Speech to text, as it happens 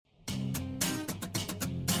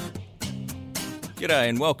G'day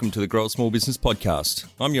and welcome to the Grow a Small Business Podcast.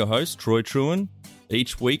 I'm your host, Troy Truen.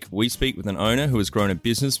 Each week, we speak with an owner who has grown a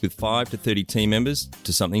business with 5 to 30 team members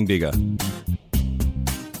to something bigger.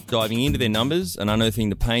 Diving into their numbers and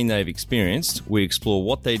unearthing the pain they've experienced, we explore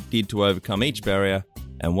what they did to overcome each barrier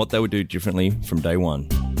and what they would do differently from day one.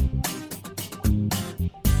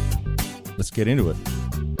 Let's get into it.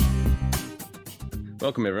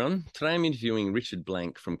 Welcome, everyone. Today I'm interviewing Richard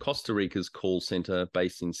Blank from Costa Rica's call center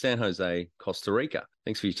based in San Jose, Costa Rica.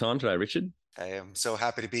 Thanks for your time today, Richard. I am so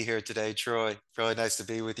happy to be here today, Troy. Really nice to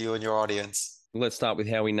be with you and your audience. Let's start with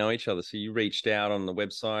how we know each other. So you reached out on the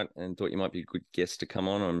website and thought you might be a good guest to come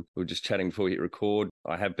on. We were just chatting before we hit record.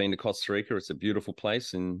 I have been to Costa Rica. It's a beautiful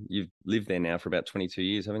place, and you've lived there now for about 22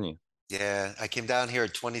 years, haven't you? Yeah, I came down here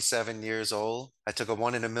at 27 years old. I took a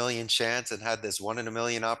 1 in a million chance and had this 1 in a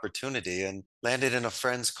million opportunity and landed in a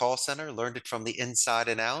friend's call center, learned it from the inside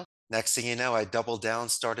and out. Next thing you know, I doubled down,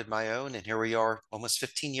 started my own, and here we are almost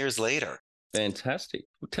 15 years later. Fantastic.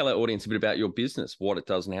 Well, tell our audience a bit about your business, what it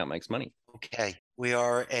does and how it makes money. Okay. We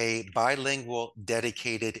are a bilingual,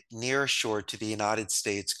 dedicated, nearshore to the United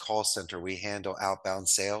States call center. We handle outbound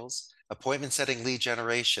sales, appointment setting, lead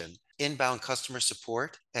generation, inbound customer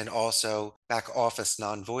support, and also back office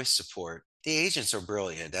non-voice support. The agents are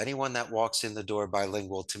brilliant. Anyone that walks in the door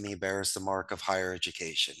bilingual to me bears the mark of higher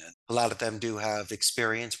education. And a lot of them do have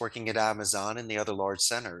experience working at Amazon and the other large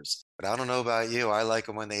centers. But I don't know about you. I like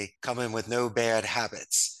them when they come in with no bad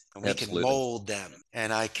habits. And we Absolutely. can mold them,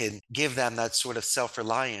 and I can give them that sort of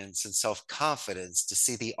self-reliance and self-confidence to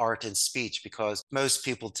see the art in speech, because most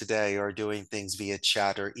people today are doing things via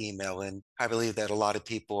chat or email. And I believe that a lot of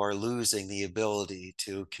people are losing the ability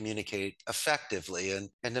to communicate effectively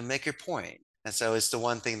and to make your point. And so it's the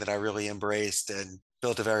one thing that I really embraced and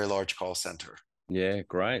built a very large call center. Yeah,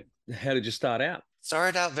 great. How did you start out?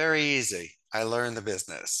 Started out very easy. I learned the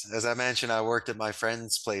business. As I mentioned, I worked at my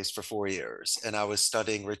friend's place for 4 years, and I was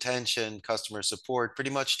studying retention, customer support, pretty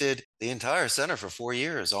much did the entire center for 4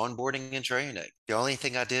 years, onboarding and training. The only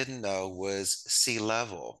thing I didn't know was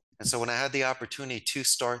C-level. And so when I had the opportunity to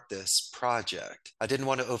start this project, I didn't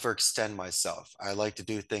want to overextend myself. I like to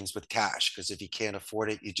do things with cash, because if you can't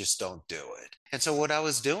afford it, you just don't do it. And so what I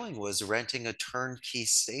was doing was renting a turnkey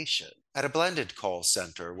station at a blended call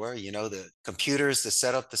center where, the computers, the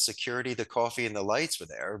setup, the security, the coffee, and the lights were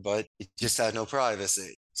there, but it just had no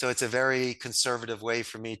privacy. So it's a very conservative way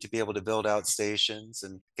for me to be able to build out stations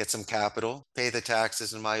and get some capital, pay the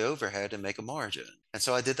taxes and my overhead, and make a margin. And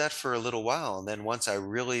so I did that for a little while. And then once I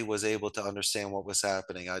really was able to understand what was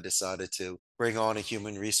happening, I decided to bring on a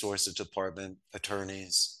human resources department,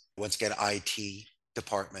 attorneys, once again, IT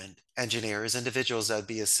department, engineers, individuals that would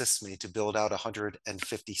be assist me to build out a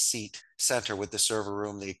 150-seat center with the server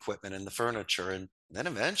room, the equipment, and the furniture. And then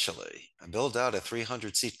eventually I built out a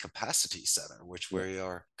 300-seat capacity center, which we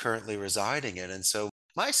are currently residing in. And so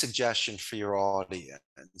my suggestion for your audience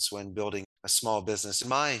when building a small business, in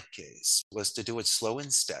my case, was to do it slow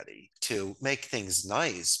and steady, to make things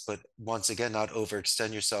nice, but once again, not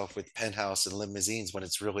overextend yourself with penthouse and limousines when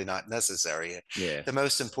it's really not necessary. Yeah. The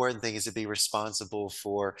most important thing is to be responsible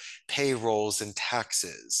for payrolls and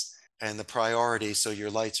taxes and the priority, so your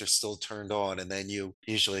lights are still turned on, and then you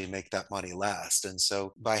usually make that money last. And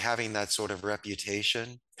so by having that sort of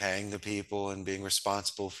reputation, paying the people and being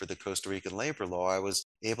responsible for the Costa Rican labor law, I was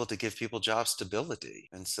able to give people job stability.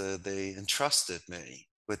 And so they entrusted me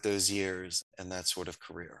with those years and that sort of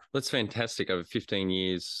career. That's fantastic. Over 15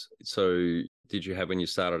 years. So did you have, when you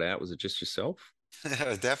started out, was it just yourself?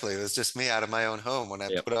 Definitely. It was just me out of my own home when I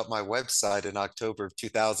put up my website in October of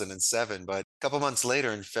 2007. But a couple months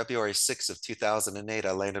later, in February 6th of 2008,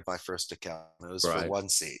 I landed my first account. It was for 1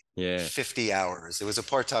 seat, 50 hours. It was a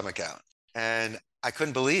part-time account. And I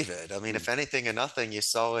couldn't believe it. I mean, if anything and nothing, you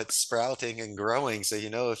saw it sprouting and growing. So,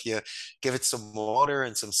 if you give it some water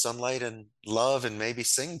and some sunlight and love and maybe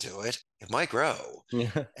sing to it, it might grow.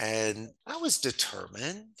 Yeah. And I was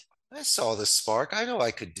determined. I saw the spark. I know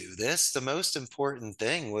I could do this. The most important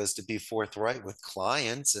thing was to be forthright with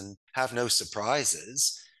clients and have no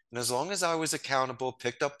surprises. And as long as I was accountable,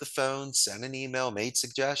 picked up the phone, sent an email, made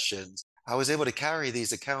suggestions, I was able to carry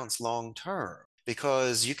these accounts long term.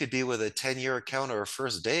 Because you could be with a 10-year account or a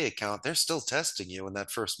first day account, they're still testing you in that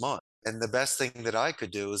first month. And the best thing that I could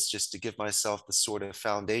do is just to give myself the sort of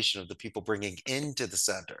foundation of the people bringing into the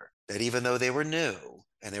center, that even though they were new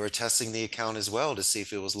and they were testing the account as well to see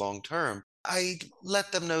if it was long term, I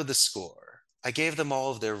let them know the score. I gave them all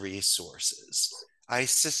of their resources. I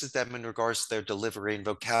assisted them in regards to their delivery and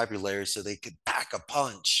vocabulary so they could pack a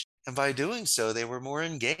punch. And by doing so, they were more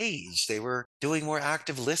engaged. They were doing more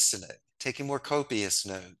active listening, taking more copious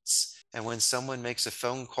notes. And when someone makes a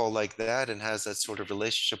phone call like that and has that sort of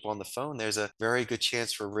relationship on the phone, there's a very good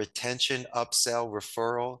chance for retention, upsell,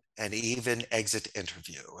 referral, and even exit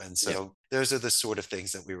interview. And Yeah. so those are the sort of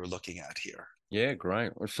things that we were looking at here. Yeah,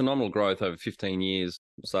 great. Well, phenomenal growth over 15 years,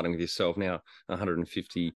 starting with yourself now,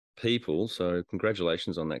 150 people. So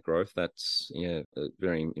congratulations on that growth. That's,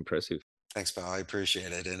 very impressive. Thanks, pal. I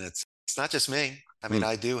appreciate it. And it's not just me. I mean, Mm.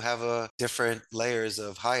 I do have a different layers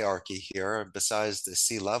of hierarchy here. Besides the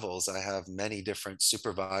C levels, I have many different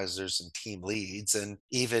supervisors and team leads, and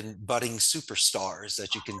even budding superstars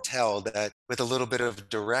that you can tell that with a little bit of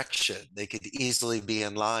direction, they could easily be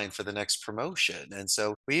in line for the next promotion. And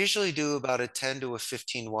so we usually do about a 10 to a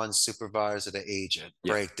 15-1 supervisor to agent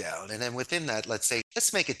Yeah. breakdown. And then within that, let's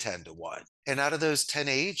make it 10-1. And out of those 10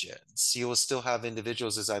 agents, you will still have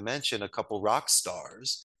individuals, as I mentioned, a couple rock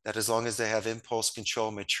stars that as long as they have impulse control,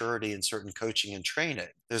 maturity, and certain coaching and training,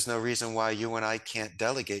 there's no reason why you and I can't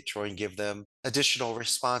delegate, Troy, and give them additional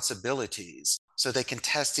responsibilities so they can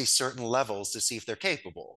test these certain levels to see if they're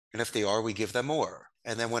capable. And if they are, we give them more.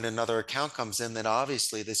 And then when another account comes in, then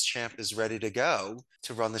obviously this champ is ready to go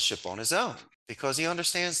to run the ship on his own because he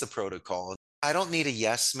understands the protocol. I don't need a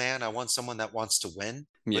yes man. I want someone that wants to win.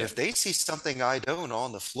 But Yeah. if they see something I don't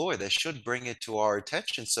on the floor, they should bring it to our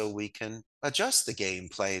attention so we can adjust the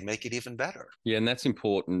gameplay and make it even better. Yeah, and that's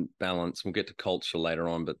important balance. We'll get to culture later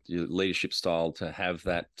on, but your leadership style to have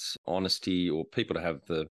that honesty, or people to have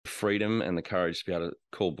the freedom and the courage to be able to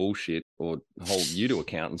call bullshit or hold you to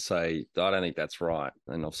account and say, I don't think that's right.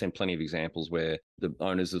 And I've seen plenty of examples where the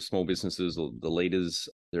owners of small businesses or the leaders,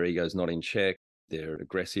 their ego's not in check. They're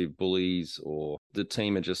aggressive bullies, or the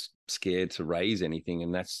team are just scared to raise anything.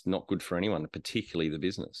 And that's not good for anyone, particularly the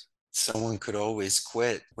business. Someone could always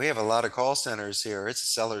quit. We have a lot of call centers here. It's a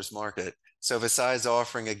seller's market. So besides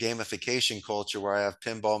offering a gamification culture where I have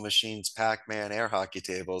pinball machines, Pac-Man, air hockey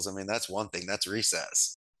tables, I mean, that's one thing, that's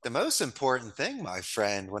recess. The most important thing, my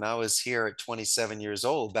friend, when I was here at 27 years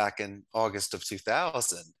old back in August of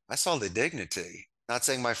 2000, I saw the dignity. Not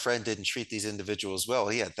saying my friend didn't treat these individuals well.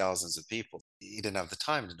 He had thousands of people. He didn't have the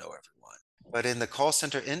time to know everyone. But in the call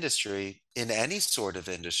center industry, in any sort of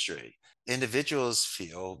industry, individuals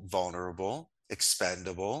feel vulnerable,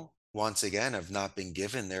 expendable, once again, have not been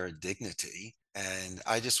given their dignity. And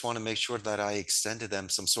I just want to make sure that I extend to them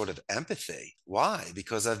some sort of empathy. Why?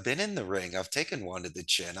 Because I've been in the ring, I've taken one to the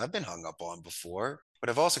chin, I've been hung up on before, but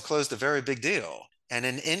I've also closed a very big deal. And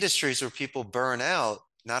in industries where people burn out,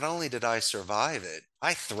 not only did I survive it,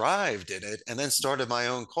 I thrived in it and then started my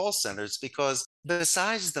own call centers because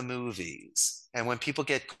besides the movies, and when people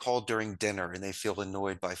get called during dinner and they feel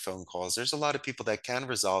annoyed by phone calls, there's a lot of people that can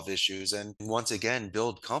resolve issues and once again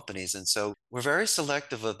build companies. And so we're very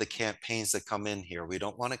selective of the campaigns that come in here. We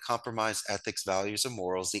don't want to compromise ethics, values, or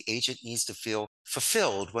morals. The agent needs to feel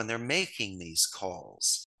fulfilled when they're making these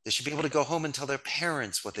calls. They should be able to go home and tell their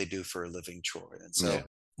parents what they do for a living, Troy. And so Yeah.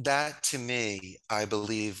 that to me, I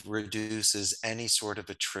believe, reduces any sort of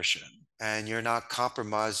attrition. And you're not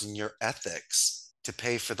compromising your ethics to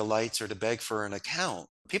pay for the lights or to beg for an account.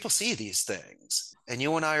 People see these things. And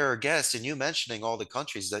you and I are guests, and you mentioning all the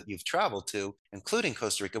countries that you've traveled to, including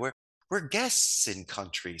Costa Rica, we're guests in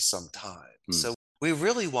countries sometimes. So we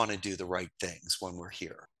really want to do the right things when we're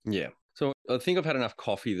here. Yeah. So I think I've had enough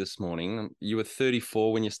coffee this morning. You were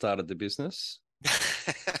 34 when you started the business.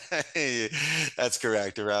 That's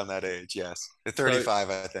correct. Around that age, yes. 35,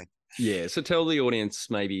 I think. Yeah. So tell the audience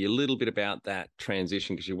maybe a little bit about that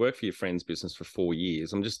transition, because you worked for your friend's business for 4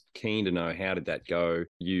 years. I'm just keen to know, how did that go?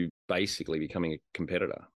 You basically becoming a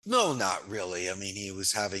competitor. No, not really. I mean, he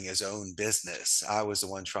was having his own business. I was the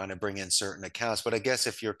one trying to bring in certain accounts. But I guess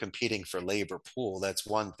if you're competing for labor pool, that's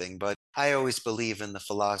one thing. But I always believe in the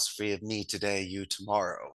philosophy of me today, you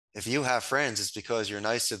tomorrow. If you have friends, it's because you're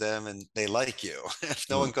nice to them and they like you. If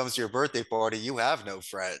no one comes to your birthday party, you have no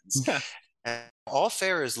friends. And all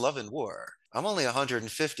fair is love and war. I'm only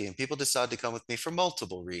 150 and people decide to come with me for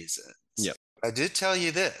multiple reasons. Yep. I did tell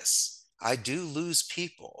you this. I do lose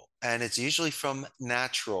people, and it's usually from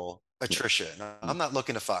natural attrition. I'm not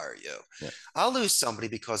looking to fire you. Yeah. I'll lose somebody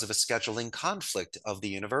because of a scheduling conflict of the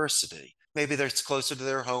university. Maybe they're closer to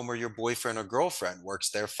their home or your boyfriend or girlfriend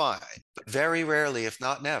works there, fine. But very rarely, if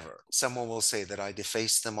not never, someone will say that I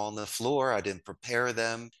defaced them on the floor, I didn't prepare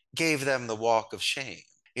them, gave them the walk of shame.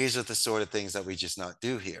 These are the sort of things that we just not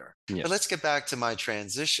do here. Yep. But let's get back to my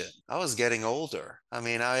transition. I was getting older. I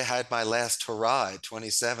mean, I had my last hurrah at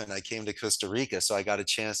 27. I came to Costa Rica, so I got a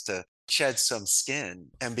chance to shed some skin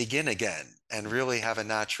and begin again and really have a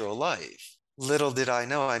natural life. Little did I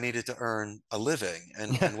know I needed to earn a living,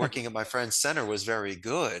 and working at my friend's center was very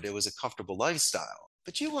good. It was a comfortable lifestyle.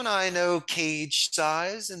 But you and I know cage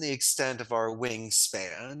size and the extent of our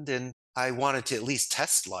wingspan, and I wanted to at least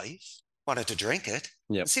test life, wanted to drink it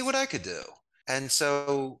and Yep. see what I could do. And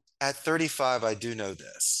so at 35, I do know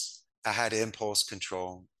this. I had impulse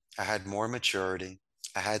control. I had more maturity.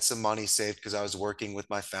 I had some money saved because I was working with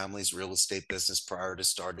my family's real estate business prior to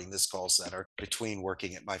starting this call center. Between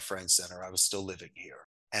working at my friend's center, I was still living here.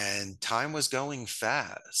 And time was going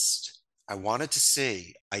fast. I wanted to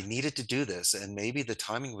see, I needed to do this, and maybe the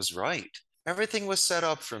timing was right. Everything was set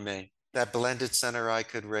up for me. That blended center I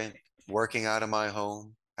could rent, working out of my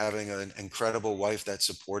home, having an incredible wife that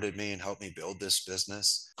supported me and helped me build this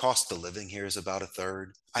business. Cost of living here is about a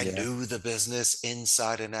third. I Yeah. knew the business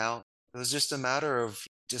inside and out. It was just a matter of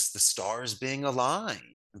just the stars being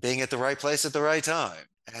aligned, being at the right place at the right time.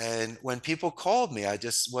 And when people called me, I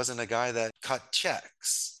just wasn't a guy that cut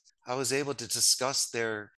checks. I was able to discuss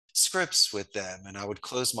their scripts with them, and I would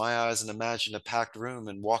close my eyes and imagine a packed room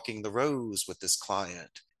and walking the rows with this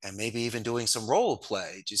client, and maybe even doing some role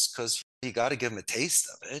play just because you got to give him a taste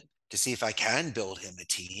of it to see if I can build him a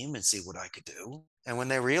team and see what I could do. And when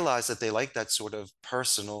they realize that they like that sort of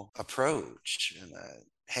personal approach and that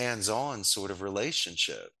hands on sort of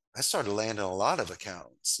relationship, I started landing a lot of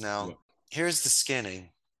accounts. Yeah. Now, here's the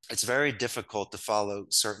skinny. It's very difficult to follow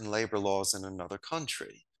certain labor laws in another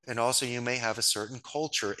country. And also, you may have a certain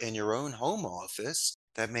culture in your own home office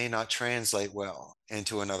that may not translate well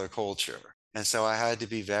into another culture. And so I had to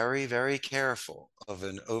be very, very careful of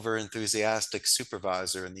an over enthusiastic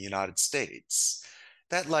supervisor in the United States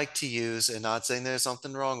that liked to use, and not saying there's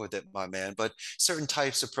something wrong with it, my man, but certain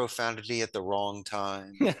types of profanity at the wrong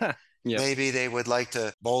time. Yep. Maybe they would like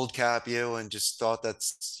to bold cap you and just thought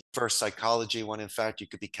that's first psychology, when in fact you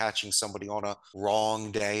could be catching somebody on a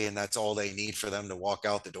wrong day and that's all they need for them to walk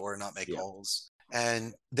out the door and not make Yep. calls.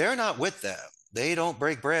 And they're not with them. They don't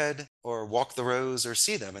break bread or walk the rows or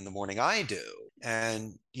see them in the morning. I do.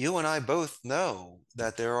 And you and I both know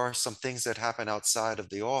that there are some things that happen outside of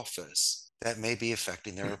the office that may be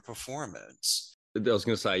affecting their performance. I was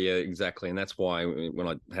going to say, yeah, exactly. And that's why when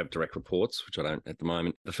I have direct reports, which I don't at the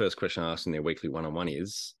moment, the first question I ask in their weekly one-on-one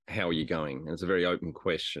is, how are you going? And it's a very open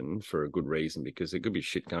question for a good reason, because there could be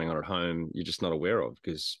shit going on at home you're just not aware of,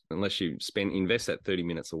 because unless you invest that 30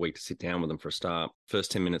 minutes a week to sit down with them for a start,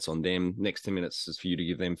 first 10 minutes on them, next 10 minutes is for you to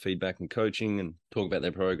give them feedback and coaching and talk about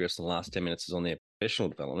their progress, and the last 10 minutes is on their professional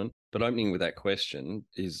development. But opening with that question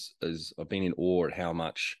is I've been in awe at how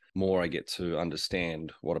much more I get to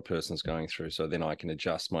understand what a person's going through. So then I can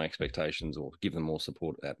adjust my expectations or give them more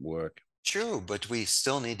support at work. True, but we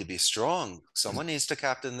still need to be strong. Someone needs to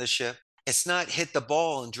captain the ship. It's not hit the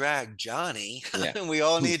ball and drag Johnny. Yeah. We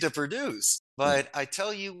all need to produce. But I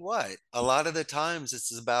tell you what, a lot of the times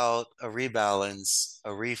it's about a rebalance,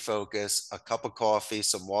 a refocus, a cup of coffee,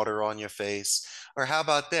 some water on your face. Or how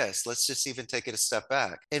about this? Let's just even take it a step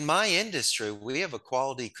back. In my industry, we have a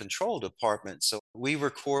quality control department. So we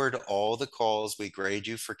record all the calls, we grade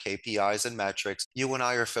you for KPIs and metrics. You and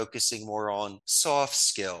I are focusing more on soft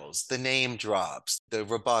skills, the name drops, the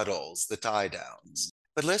rebuttals, the tie downs.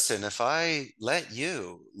 But listen, if I let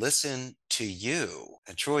you listen to you,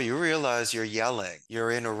 and Troy, you realize you're yelling,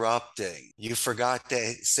 you're interrupting, you forgot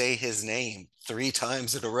to say his name 3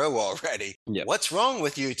 times in a row already. Yep. What's wrong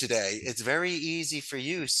with you today? It's very easy for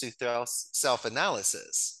you through self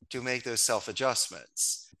analysis to make those self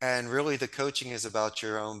adjustments. And really, the coaching is about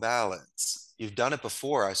your own balance. You've done it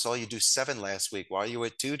before. I saw you do 7 last week. Why are you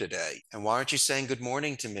at 2 today? And why aren't you saying good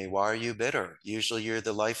morning to me? Why are you bitter? Usually you're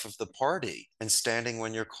the life of the party and standing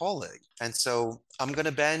when you're calling. And so I'm going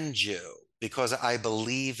to bend you because I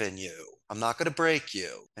believe in you. I'm not going to break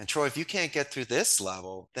you. And Troy, if you can't get through this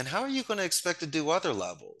level, then how are you going to expect to do other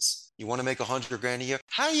levels? You want to make 100 grand a year?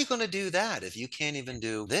 How are you going to do that if you can't even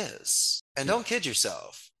do this? And don't kid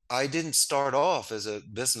yourself. I didn't start off as a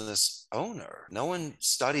business owner. No one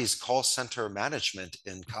studies call center management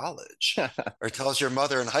in college or tells your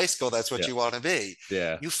mother in high school that's what Yeah. you want to be.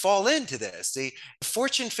 Yeah. You fall into this. The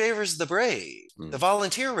fortune favors the brave. The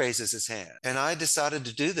volunteer raises his hand. And I decided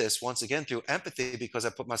to do this once again through empathy, because I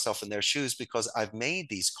put myself in their shoes, because I've made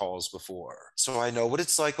these calls before. So I know what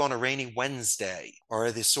it's like on a rainy Wednesday,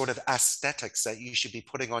 or the sort of aesthetics that you should be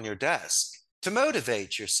putting on your desk to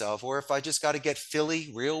motivate yourself. Or if I just got to get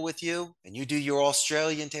Philly real with you and you do your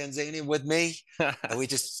Australian Tanzanian with me, and we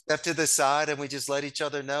just step to the side and we just let each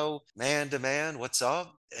other know man to man what's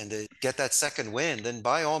up, and to get that second win, then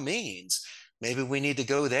by all means, maybe we need to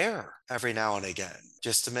go there every now and again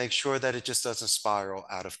just to make sure that it just doesn't spiral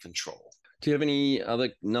out of control. Do you have any other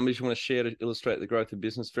numbers you want to share to illustrate the growth of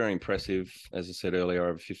business? Very impressive. As I said earlier,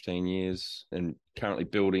 over 15 years and currently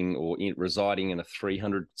building or residing in a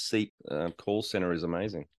 300-seat call center is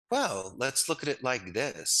amazing. Well, let's look at it like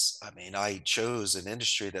this. I mean, I chose an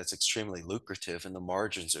industry that's extremely lucrative and the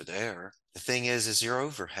margins are there. The thing is your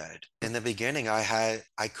overhead. In the beginning, I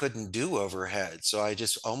couldn't do overhead. So I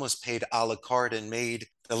just almost paid a la carte and made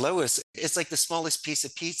the lowest. It's like the smallest piece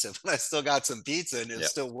of pizza, but I still got some pizza and it's Yep.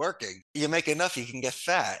 still working. You make enough, you can get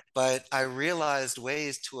fat. But I realized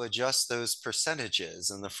ways to adjust those percentages.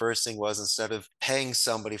 And the first thing was, instead of paying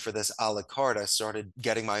somebody for this a la carte, I started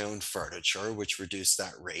getting my own furniture, which reduced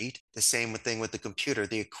that rate. The same thing with the computer,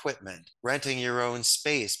 the equipment, renting your own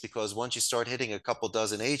space, because once you start hitting a couple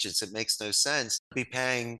dozen agents, it makes no sense to be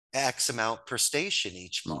paying X amount per station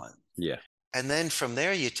each month. Yeah. And then from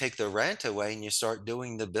there, you take the rent away and you start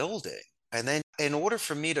doing the building. And then, in order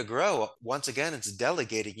for me to grow, once again, it's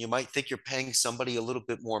delegating. You might think you're paying somebody a little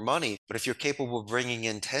bit more money, but if you're capable of bringing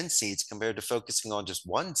in 10 seats compared to focusing on just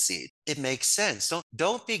one seat, it makes sense.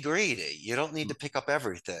 Don't be greedy. You don't need to pick up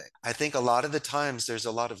everything. I think a lot of the times there's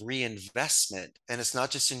a lot of reinvestment, and it's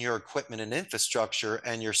not just in your equipment and infrastructure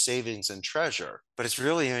and your savings and treasure, but it's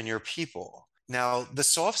really in your people. Now, the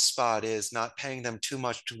soft spot is not paying them too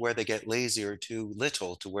much to where they get lazy or too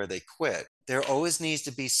little to where they quit. There always needs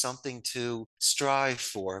to be something to strive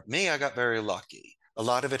for. Me, I got very lucky. A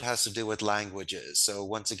lot of it has to do with languages. So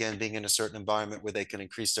once again, being in a certain environment where they can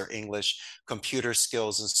increase their English, computer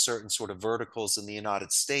skills in certain sort of verticals in the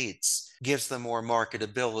United States gives them more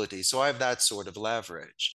marketability. So I have that sort of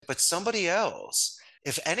leverage. But somebody else,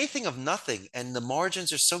 if anything of nothing, and the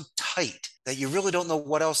margins are so tight that you really don't know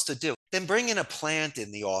what else to do, then bring in a plant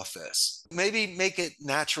in the office. Maybe make it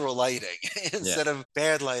natural lighting Yeah. instead of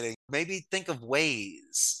bad lighting. Maybe think of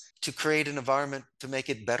ways to create an environment to make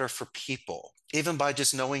it better for people, even by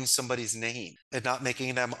just knowing somebody's name and not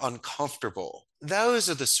making them uncomfortable. Those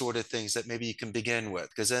are the sort of things that maybe you can begin with,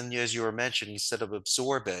 because then, as you were mentioning, instead of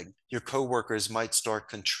absorbing, your coworkers might start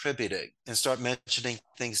contributing and start mentioning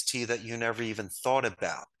things to you that you never even thought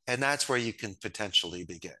about. And that's where you can potentially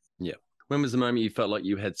begin. Yeah. When was the moment you felt like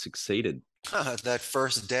you had succeeded? That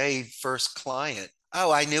first day, first client. Oh,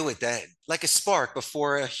 I knew it then, like a spark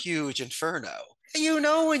before a huge inferno. You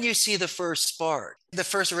know, when you see the first spark, the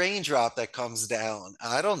first raindrop that comes down,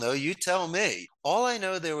 I don't know, you tell me. All I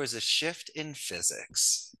know, there was a shift in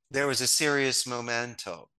physics. There was a serious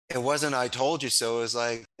momentum. It wasn't I told you so, it was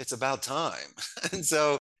like, it's about time. And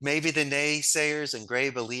so maybe the naysayers and gray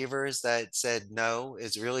believers that said no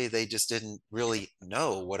is really, they just didn't really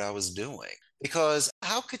know what I was doing. Because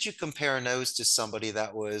how could you compare notes to somebody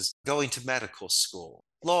that was going to medical school,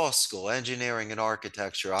 law school, engineering, and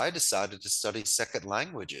architecture? I decided to study second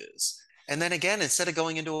languages. And then again, instead of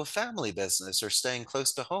going into a family business or staying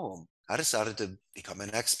close to home, I decided to become an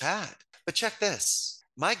expat. But check this.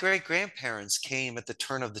 My great grandparents came at the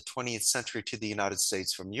turn of the 20th century to the United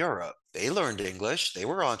States from Europe. They learned English. They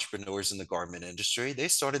were entrepreneurs in the garment industry. They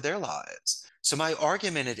started their lives. So my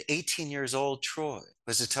argument at 18 years old, Troy,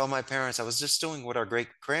 was to tell my parents I was just doing what our great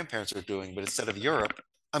grandparents were doing, but instead of Europe,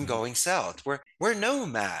 I'm going south. We're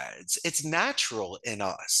nomads. It's natural in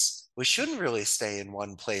us. We shouldn't really stay in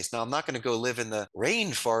one place. Now, I'm not going to go live in the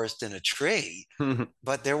rainforest in a tree,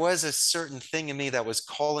 but there was a certain thing in me that was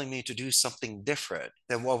calling me to do something different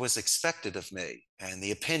than what was expected of me and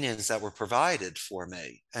the opinions that were provided for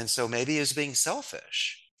me. And so maybe it was being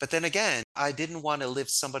selfish. But then again, I didn't want to live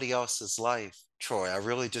somebody else's life, Troy. I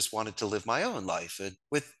really just wanted to live my own life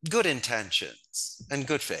with good intentions and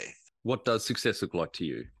good faith. What does success look like to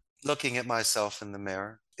you? Looking at myself in the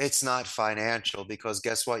mirror. It's not financial, because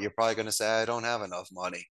guess what? You're probably going to say, I don't have enough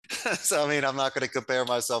money. So, I mean, I'm not going to compare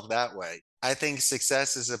myself that way. I think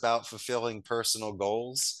success is about fulfilling personal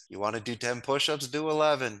goals. You want to do 10 push-ups, do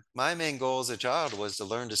 11. My main goal as a child was to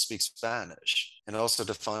learn to speak Spanish and also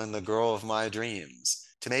to find the girl of my dreams,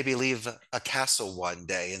 to maybe leave a castle one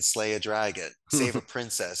day and slay a dragon, save a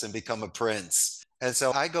princess and become a prince. And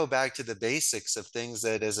so I go back to the basics of things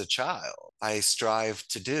that as a child I strive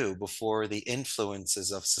to do before the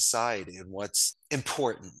influences of society and what's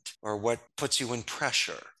important or what puts you in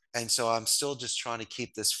pressure. And so I'm still just trying to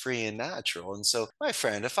keep this free and natural. And so, my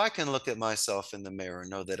friend, if I can look at myself in the mirror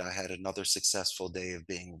and know that I had another successful day of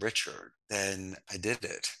being Richard, then I did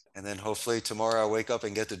it. And then hopefully tomorrow I wake up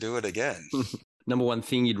and get to do it again. Number one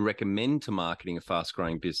thing you'd recommend to marketing a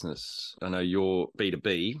fast-growing business? I know you're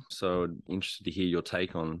B2B, so I'm interested to hear your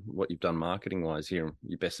take on what you've done marketing-wise here,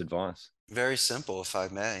 your best advice. Very simple, if I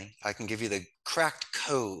may. I can give you the cracked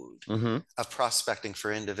code Mm-hmm. of prospecting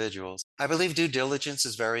for individuals. I believe due diligence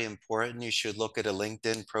is very important. You should look at a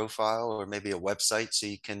LinkedIn profile or maybe a website so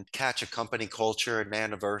you can catch a company culture, an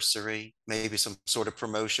anniversary, maybe some sort of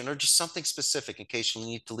promotion or just something specific in case you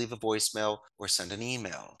need to leave a voicemail or send an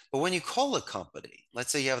email. But when you call a company,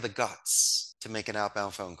 let's say you have the guts to make an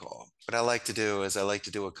outbound phone call. What I like to do is I like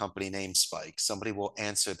to do a company name spike. Somebody will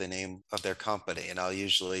answer the name of their company, and I'll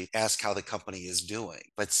usually ask how the company is doing,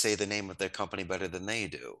 but say the name of their company better than they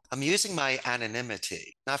do. I'm using my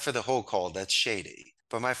anonymity, not for the whole call, that's shady.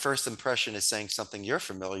 But my first impression is saying something you're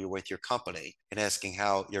familiar with your company and asking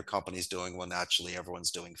how your company's doing when naturally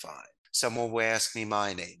everyone's doing fine. Someone will ask me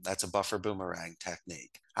my name. That's a buffer boomerang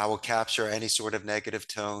technique. I will capture any sort of negative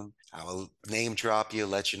tone. I will name drop you,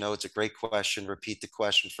 let you know it's a great question, repeat the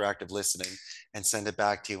question for active listening, and send it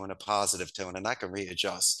back to you in a positive tone. And I can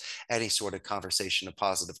readjust any sort of conversation to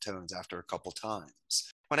positive tones after a couple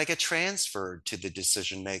times. When I get transferred to the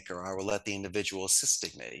decision maker, I will let the individual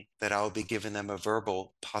assisting me that I will be giving them a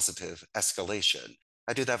verbal positive escalation.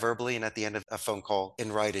 I do that verbally and at the end of a phone call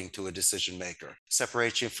in writing to a decision maker.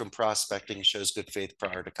 Separates you from prospecting, shows good faith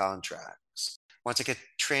prior to contracts. Once I get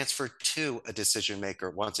transferred to a decision maker,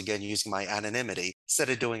 once again using my anonymity, instead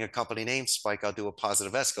of doing a company name spike, I'll do a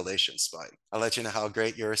positive escalation spike. I'll let you know how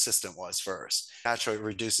great your assistant was first. Naturally, it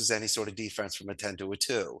reduces any sort of defense from a 10 to a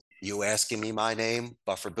 2. You asking me my name,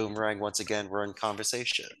 buffer boomerang, once again, we're in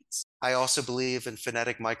conversations. I also believe in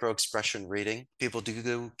phonetic micro-expression reading. People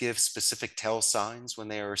do give specific tell signs when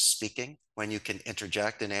they are speaking, when you can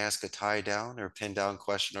interject and ask a tie down or pin down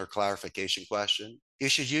question or clarification question. You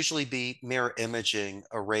should usually be mirror imaging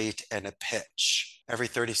a rate and a pitch every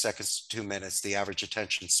 30 seconds to 2 minutes, the average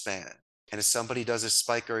attention span. And if somebody does a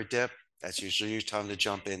spike or a dip, that's usually your time to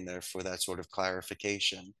jump in there for that sort of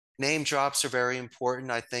clarification. Name drops are very important.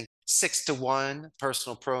 I think 6 to 1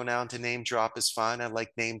 personal pronoun to name drop is fine. I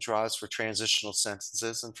like name drops for transitional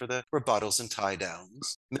sentences and for the rebuttals and tie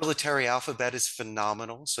downs. Military alphabet is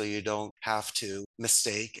phenomenal, so you don't have to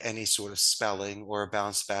mistake any sort of spelling or a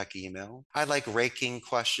bounce back email. I like raking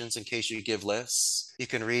questions in case you give lists. You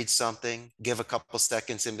can read something, give a couple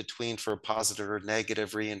seconds in between for a positive or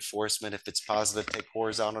negative reinforcement. If it's positive, take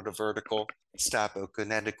horizontal to vertical, stop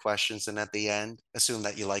open-ended questions, and at the end, assume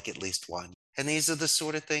that you like at least one. And these are the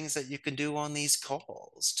sort of things that you can do on these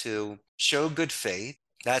calls to show good faith.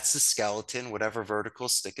 That's the skeleton, whatever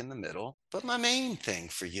verticals stick in the middle. But my main thing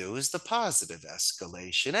for you is the positive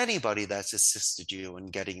escalation. Anybody that's assisted you in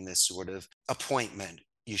getting this sort of appointment,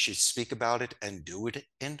 you should speak about it and do it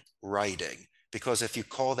in writing. Because if you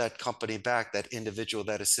call that company back, that individual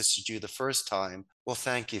that assisted you the first time, well,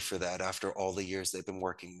 thank you for that after all the years they've been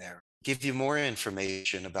working there. Give you more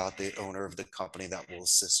information about the owner of the company that will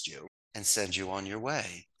assist you and send you on your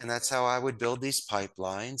way. And that's how I would build these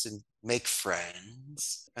pipelines and make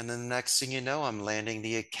friends. And then the next thing you know, I'm landing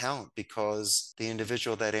the account because the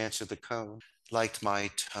individual that answered the phone liked my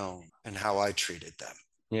tone and how I treated them.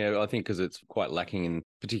 Yeah, I think because it's quite lacking in,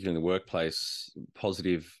 particularly in the workplace,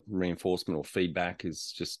 positive reinforcement or feedback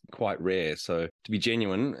is just quite rare. So to be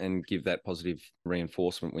genuine and give that positive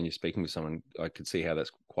reinforcement when you're speaking with someone, I could see how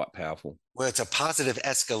that's quite powerful. Well, it's a positive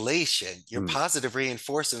escalation. Your positive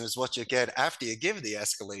reinforcement is what you get after you give the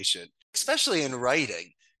escalation, especially in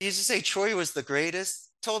writing. You just say, Troy was the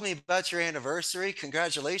greatest. Told me about your anniversary.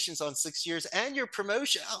 Congratulations on 6 years and your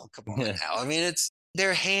promotion. Oh, come on Yeah. now. I mean,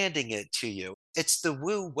 they're handing it to you. It's the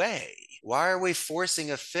woo way. Why are we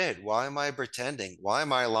forcing a fit? Why am I pretending? Why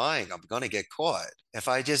am I lying? I'm going to get caught. If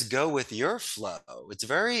I just go with your flow, it's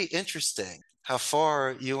very interesting how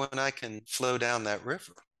far you and I can flow down that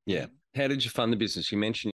river. Yeah. How did you fund the business? You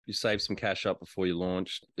mentioned you saved some cash up before you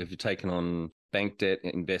launched. Have you taken on bank debt,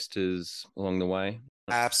 investors along the way?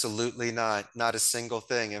 Absolutely not. Not a single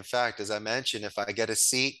thing. In fact, as I mentioned, if I get a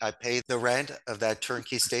seat, I pay the rent of that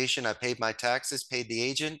turnkey station. I paid my taxes, paid the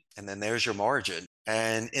agent, and then there's your margin.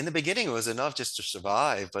 And in the beginning, it was enough just to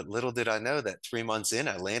survive. But little did I know that 3 months in,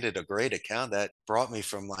 I landed a great account that brought me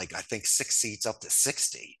from like, I think 6 seats up to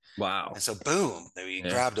 60. Wow. And so, boom, we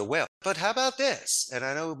grabbed a whale. But how about this? And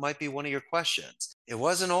I know it might be one of your questions. It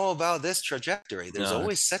wasn't all about this trajectory. There's No.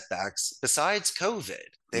 always setbacks besides COVID.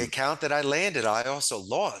 The account that I landed, I also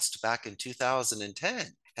lost back in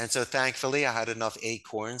 2010. And so thankfully, I had enough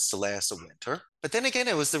acorns to last a winter. But then again,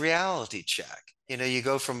 it was the reality check. You know, you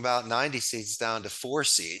go from about 90 seats down to 4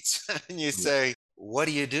 seats and you say, what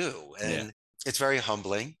do you do? And it's very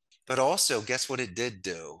humbling. But also, guess what it did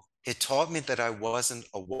do? It taught me that I wasn't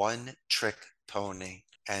a one trick pony.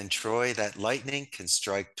 And Troy, that lightning can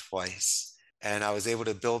strike twice. And I was able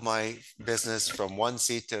to build my business from one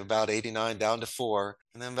seat to about 89 down to four,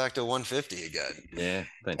 and then back to 150 again. Yeah,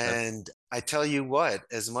 fantastic. And I tell you what,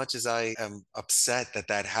 as much as I am upset that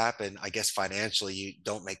that happened, I guess financially you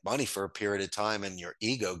don't make money for a period of time and your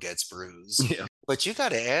ego gets bruised. Yeah. But you got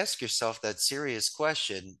to ask yourself that serious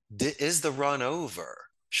question: is the run over?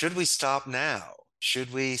 Should we stop now?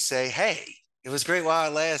 Should we say, hey, it was great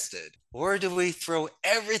while it lasted? Or do we throw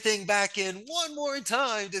everything back in one more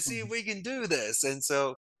time to see if we can do this? And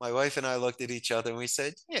so my wife and I looked at each other and we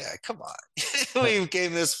said, yeah, come on. We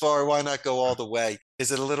came this far. Why not go all the way?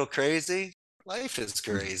 Is it a little crazy? Life is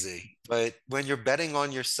crazy. But when you're betting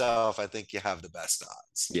on yourself, I think you have the best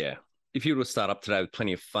odds. Yeah. If you were to start up today with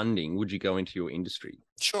plenty of funding, would you go into your industry?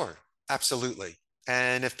 Sure, absolutely.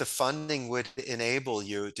 And if the funding would enable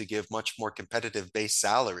you to give much more competitive base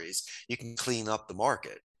salaries, you can clean up the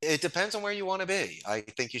market. It depends on where you want to be. I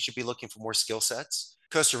think you should be looking for more skill sets.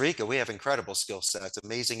 Costa Rica, we have incredible skill sets,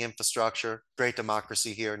 amazing infrastructure, great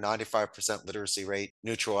democracy here, 95% literacy rate,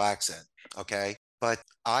 neutral accent. Okay. But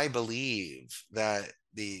I believe that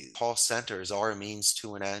the call centers are a means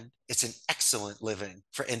to an end. It's an excellent living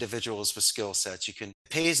for individuals with skill sets. You can it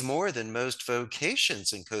pays more than most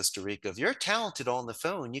vocations in Costa Rica. If you're talented on the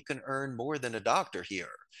phone, you can earn more than a doctor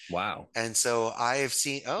here. Wow. And so I've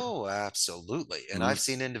seen, oh, absolutely. And Mm. I've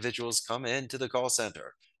seen individuals come into the call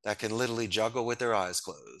center that can literally juggle with their eyes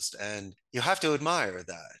closed. And you have to admire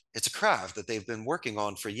that. It's a craft that they've been working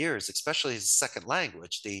on for years, especially as a second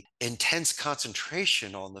language, the intense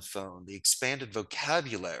concentration on the phone, the expanded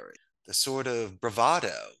vocabulary, the sort of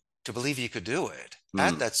bravado to believe you could do it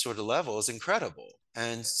at Mm. that sort of level is incredible.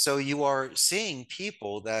 And so you are seeing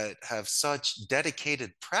people that have such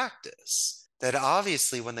dedicated practice that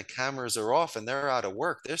obviously when the cameras are off and they're out of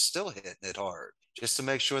work, they're still hitting it hard just to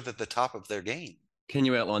make sure that the top of their game. Can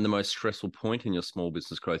you outline the most stressful point in your small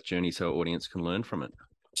business growth journey so our audience can learn from it?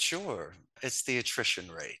 Sure, it's the attrition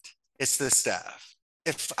rate, it's the staff.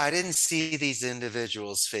 If I didn't see these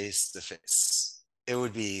individuals face to face, it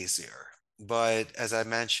would be easier. But as I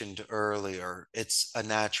mentioned earlier, it's a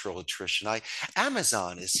natural attrition.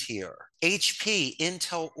 Amazon is here, HP,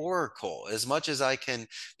 Intel, Oracle. As much as I can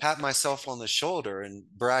pat myself on the shoulder and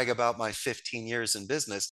brag about my 15 years in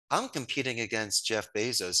business, I'm competing against Jeff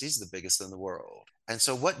Bezos. He's the biggest in the world. And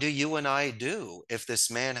so, what do you and I do if this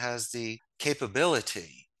man has the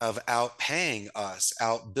capability of outpaying us,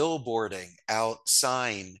 out billboarding, out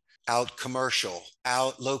sign, out commercial,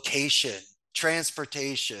 out location,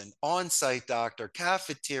 transportation, on site doctor,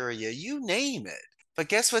 cafeteria, you name it? But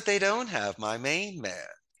guess what they don't have, my main man?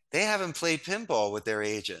 They haven't played pinball with their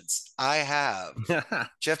agents. I have.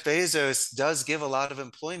 Jeff Bezos does give a lot of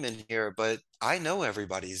employment here, but I know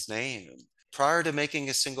everybody's name. Prior to making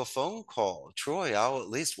a single phone call, Troy, I'll at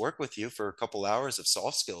least work with you for a couple hours of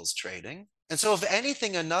soft skills training. And so, if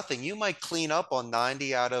anything or nothing, you might clean up on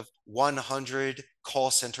 90 out of 100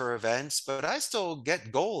 call center events, but I still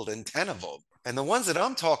get gold in 10 of them. And the ones that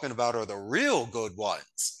I'm talking about are the real good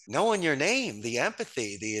ones. Knowing your name, the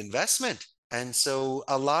empathy, the investment. And so,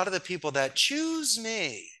 a lot of the people that choose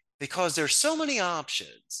me, because there's so many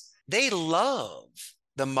options, they love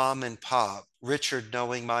the mom and pop, Richard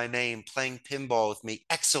knowing my name, playing pinball with me,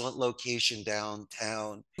 excellent location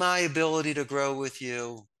downtown, my ability to grow with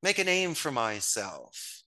you, make a name for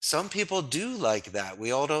myself. Some people do like that.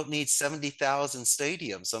 We all don't need 70,000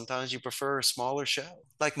 stadiums. Sometimes you prefer a smaller show,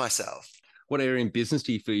 like myself. What area in business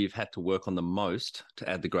do you feel you've had to work on the most to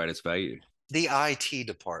add the greatest value? The IT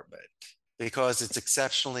department, because it's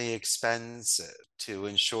exceptionally expensive to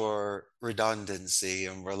ensure redundancy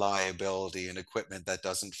and reliability and equipment that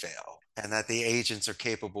doesn't fail, and that the agents are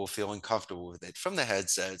capable of feeling comfortable with it, from the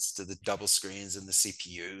headsets to the double screens and the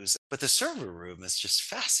CPUs. But the server room is just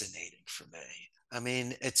fascinating for me. I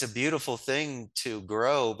mean, it's a beautiful thing to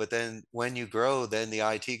grow, but then when you grow, then the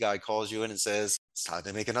IT guy calls you in and says, it's time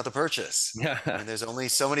to make another purchase. I mean, there's only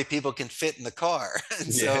so many people can fit in the car. And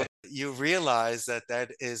Yeah. so you realize that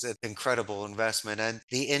that is an incredible investment. And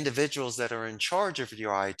the individuals that are in charge of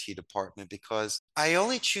your IT department, because I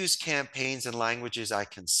only choose campaigns in languages I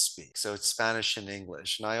can speak. So it's Spanish and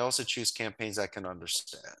English. And I also choose campaigns I can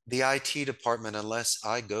understand. The IT department, unless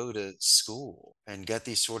I go to school and get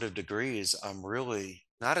these sort of degrees, I'm really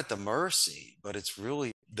not at the mercy, but it's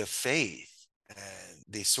really the faith and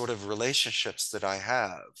the sort of relationships that I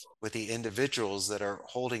have with the individuals that are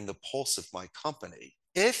holding the pulse of my company.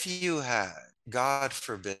 If you had, God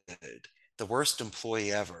forbid, the worst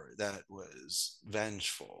employee ever that was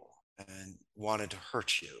vengeful and wanted to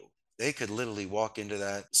hurt you, they could literally walk into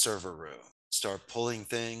that server room, start pulling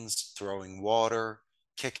things, throwing water,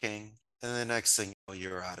 kicking, And the next thing you know,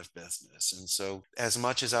 you're out of business. And so, as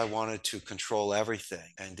much as I wanted to control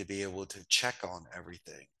everything and to be able to check on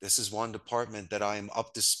everything, this is one department that I am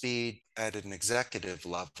up to speed at an executive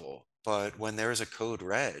level. But when there's a code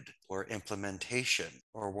red or implementation,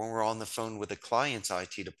 or when we're on the phone with the client's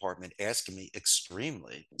IT department asking me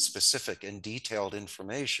extremely specific and detailed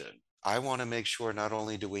information, I want to make sure not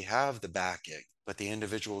only do we have the backing, but the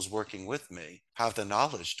individuals working with me have the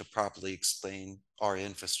knowledge to properly explain our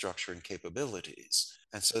infrastructure and capabilities.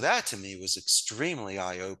 And so that to me was extremely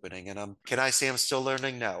eye-opening. And can I say I'm still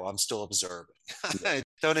learning? No, I'm still observing.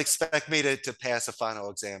 Don't expect me to pass a final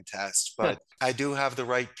exam test, but I do have the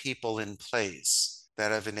right people in place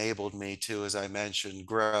that have enabled me to, as I mentioned,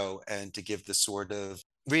 grow and to give the sort of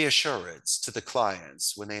reassurance to the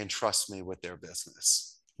clients when they entrust me with their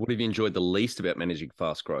business. What have you enjoyed the least about managing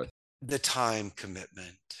fast growth? The time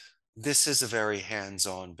commitment. This is a very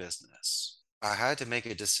hands-on business. I had to make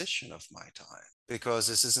a decision of my time because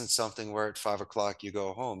this isn't something where at 5 o'clock you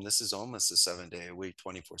go home. This is almost a 7 day a week,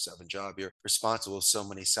 24/7 job. You're responsible for so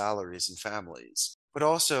many salaries and families. But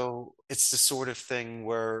also, it's the sort of thing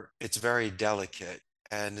where it's very delicate.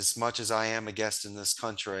 And as much as I am a guest in this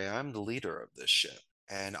country, I'm the leader of this ship.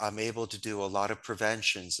 And I'm able to do a lot of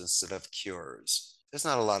preventions instead of cures. There's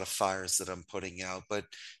not a lot of fires that I'm putting out, but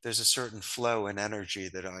there's a certain flow and energy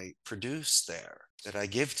that I produce there, that I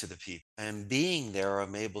give to the people. And being there,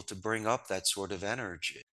 I'm able to bring up that sort of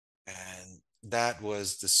energy. And that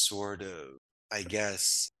was the sort of, I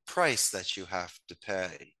guess, price that you have to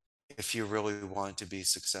pay if you really want to be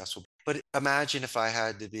successful. But imagine if I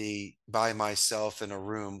had to be by myself in a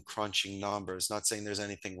room crunching numbers, not saying there's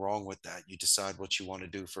anything wrong with that. You decide what you want to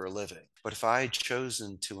do for a living. But if I had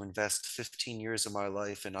chosen to invest 15 years of my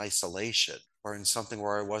life in isolation or in something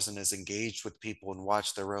where I wasn't as engaged with people and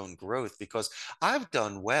watch their own growth, because I've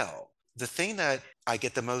done well. The thing that I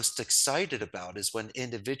get the most excited about is when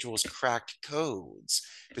individuals crack codes,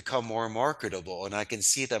 become more marketable, and I can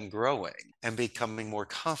see them growing and becoming more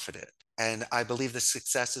confident. And I believe the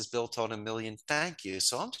success is built on a million thank yous.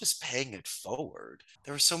 So I'm just paying it forward.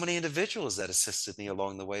 There were so many individuals that assisted me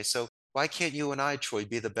along the way. So why can't you and I, Troy,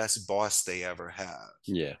 be the best boss they ever have?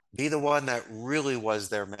 Yeah. Be the one that really was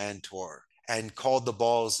their mentor and called the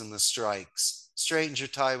balls and the strikes, straightened your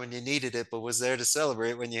tie when you needed it, but was there to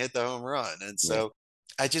celebrate when you hit the home run. And Yeah. so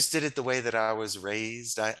I just did it the way that I was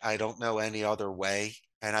raised. I don't know any other way.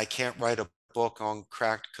 And I can't write a book on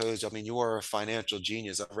cracked codes. I mean, you are a financial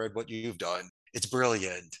genius. I've read what you've done. It's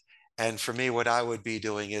brilliant. And for me, what I would be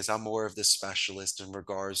doing is I'm more of the specialist in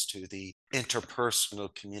regards to the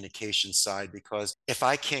interpersonal communication side, because if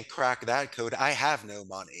I can't crack that code, I have no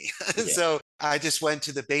money. Yeah. So I just went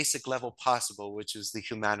to the basic level possible, which is the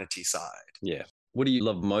humanity side. Yeah. What do you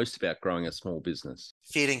love most about growing a small business?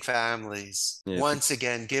 Feeding families. Yeah. Once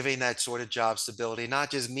again, giving that sort of job stability,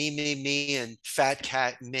 not just me, and fat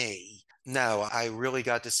cat me. No, I really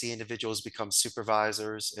got to see individuals become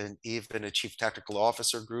supervisors, and even a chief technical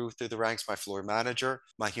officer grew through the ranks, my floor manager,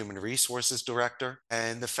 my human resources director.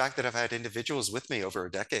 And the fact that I've had individuals with me over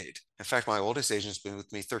a decade. In fact, my oldest agent's been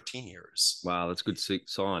with me 13 years. Wow, that's a good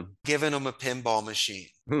sign. Giving them a pinball machine.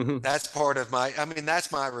 That's part of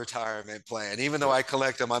that's my retirement plan. Even though I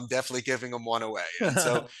collect them, I'm definitely giving them one away. And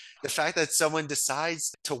so the fact that someone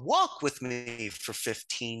decides to walk with me for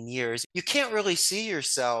 15 years, you can't really see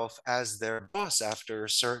yourself as their boss after a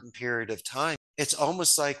certain period of time. It's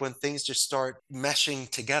almost like when things just start meshing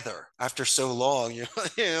together after so long,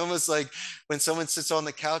 almost like when someone sits on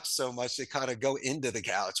the couch so much, they kind of go into the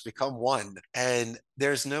couch, become one. And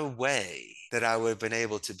there's no way that I would have been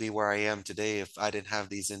able to be where I am today if I didn't have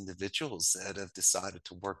these individuals that have decided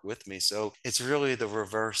to work with me. So it's really the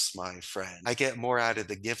reverse, my friend. I get more out of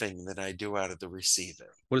the giving than I do out of the receiving.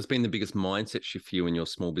 What has been the biggest mindset shift for you in your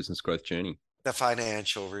small business growth journey? The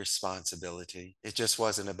financial responsibility. It just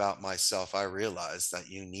wasn't about myself. I realized that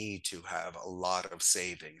you need to have a lot of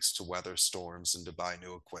savings to weather storms and to buy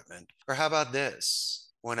new equipment. Or how about this?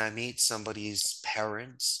 When I meet somebody's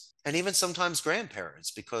parents, and even sometimes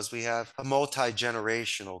grandparents, because we have a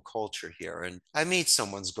multi-generational culture here, and I meet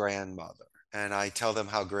someone's grandmother and I tell them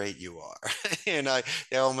how great you are. And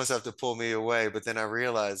they almost have to pull me away, but then I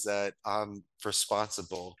realize that I'm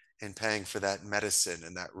responsible in paying for that medicine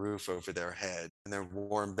and that roof over their head and their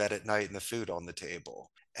warm bed at night and the food on the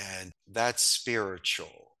table. And that's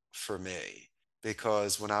spiritual for me,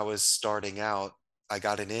 because when I was starting out, I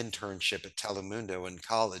got an internship at Telemundo in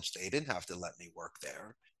college. They didn't have to let me work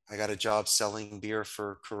there. I got a job selling beer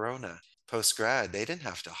for Corona. Post grad, they didn't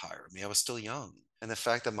have to hire me. I was still young. And the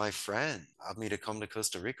fact that my friend allowed me to come to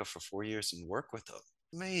Costa Rica for 4 years and work with them,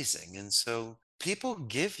 amazing. And so people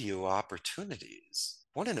give you opportunities.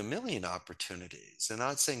 one in a million opportunities. And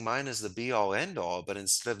not saying mine is the be all end all, but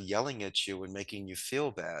instead of yelling at you and making you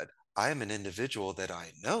feel bad, I am an individual that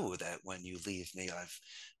I know that when you leave me, I've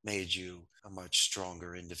made you a much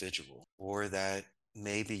stronger individual, or that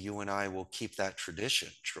maybe you and I will keep that tradition,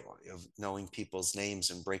 Troy, of knowing people's names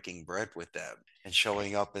and breaking bread with them and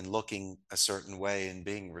showing up and looking a certain way and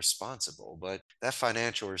being responsible. But that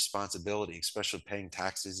financial responsibility, especially paying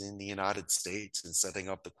taxes in the United States and setting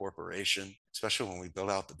up the corporation, especially when we build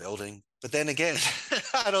out the building. But then again,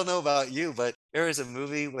 I don't know about you, but there is a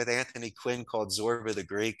movie with Anthony Quinn called Zorba the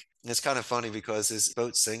Greek. And it's kind of funny because his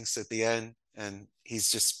boat sinks at the end and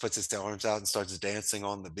he's just puts his arms out and starts dancing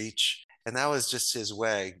on the beach. And that was just his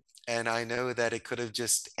way. And I know that it could have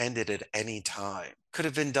just ended at any time, could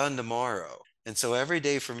have been done tomorrow. And so every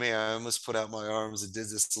day for me, I almost put out my arms and did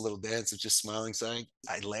this little dance of just smiling, saying,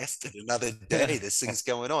 I lasted another day. This thing's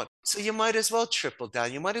going on. So you might as well triple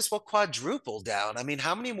down. You might as well quadruple down. I mean,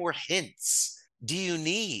 how many more hints do you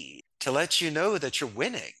need to let you know that you're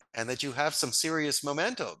winning and that you have some serious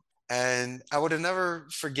momentum? And I would have never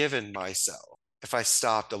forgiven myself if I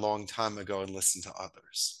stopped a long time ago and listened to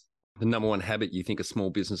others. The number one habit you think a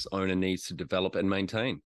small business owner needs to develop and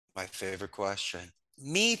maintain? My favorite question.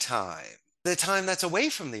 Me time. The time that's away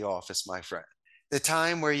from the office, my friend. The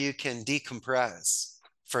time where you can decompress.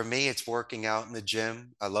 For me, it's working out in the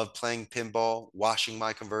gym. I love playing pinball, washing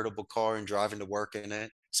my convertible car and driving to work in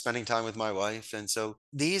it, spending time with my wife. And so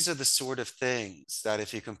these are the sort of things that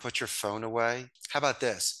if you can put your phone away, how about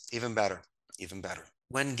this? Even better, even better.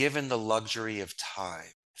 When given the luxury of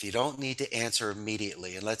time, if you don't need to answer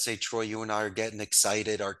immediately, and let's say, Troy, you and I are getting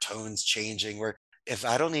excited, our tone's changing, if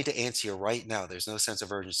I don't need to answer you right now, there's no sense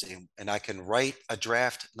of urgency, and I can write a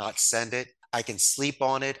draft, not send it. I can sleep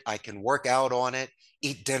on it. I can work out on it,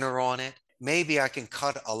 eat dinner on it. Maybe I can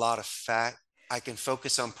cut a lot of fat. I can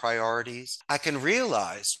focus on priorities. I can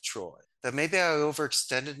realize, Troy, that maybe I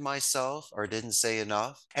overextended myself or didn't say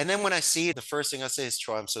enough. And then when I see it, the first thing I say is,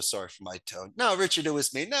 Troy, I'm so sorry for my tone. No, Richard, it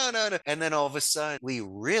was me. No, no, no. And then all of a sudden, we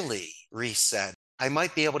really reset. I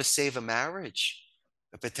might be able to save a marriage,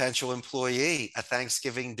 a potential employee, a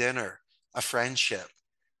Thanksgiving dinner, a friendship.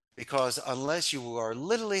 Because unless you are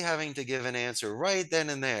literally having to give an answer right then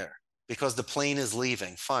and there, because the plane is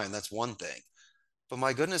leaving, fine, that's one thing. But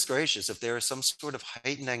my goodness gracious, if there is some sort of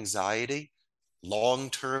heightened anxiety, long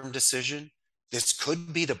term decision, this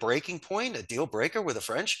could be the breaking point, a deal breaker with a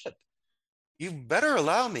friendship. You better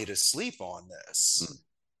allow me to sleep on this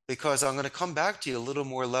because I'm going to come back to you a little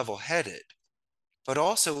more level headed. But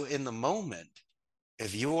also in the moment,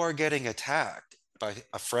 if you are getting attacked by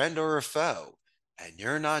a friend or a foe and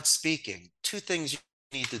you're not speaking, two things you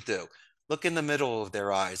need to do. Look in the middle of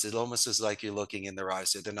their eyes. It almost is like you're looking in their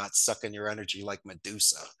eyes so they're not sucking your energy like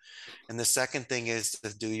Medusa. And the second thing is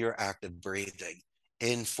to do your active breathing.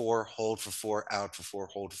 In four, hold for four, out for four,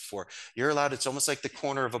 hold for four. You're allowed, it's almost like the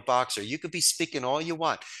corner of a boxer. You could be speaking all you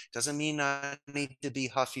want. Doesn't mean I need to be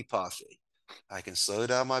huffy puffy. I can slow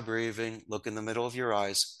down my breathing, look in the middle of your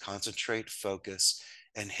eyes, concentrate, focus,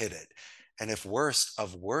 and hit it. And if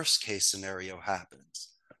worst case scenario happens,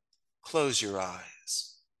 close your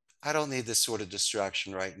eyes. I don't need this sort of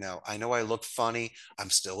distraction right now. I know I look funny.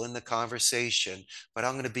 I'm still in the conversation, but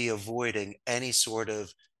I'm going to be avoiding any sort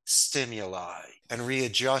of stimuli and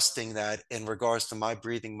readjusting that in regards to my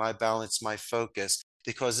breathing, my balance, my focus,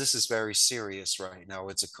 because this is very serious right now.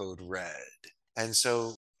 It's a code red. And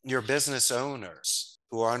so your business owners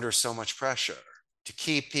who are under so much pressure to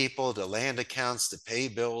keep people, to land accounts, to pay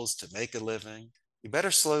bills, to make a living, you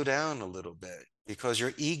better slow down a little bit because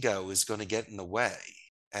your ego is going to get in the way.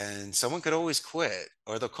 And someone could always quit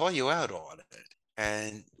or they'll call you out on it.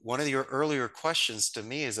 And one of your earlier questions to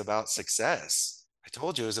me is about success. I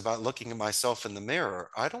told you it was about looking at myself in the mirror.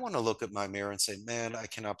 I don't want to look at my mirror and say, man, I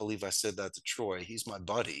cannot believe I said that to Troy. He's my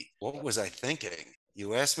buddy. What was I thinking?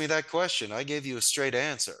 You asked me that question. I gave you a straight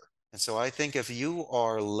answer. And so I think if you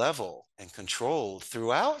are level and controlled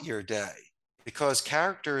throughout your day, because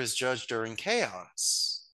character is judged during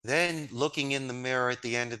chaos, then looking in the mirror at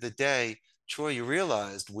the end of the day, Troy, you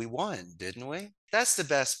realized we won, didn't we? That's the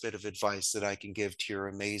best bit of advice that I can give to your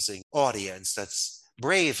amazing audience that's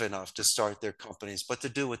brave enough to start their companies, but to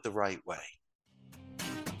do it the right way.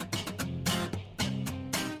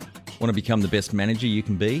 Want to become the best manager you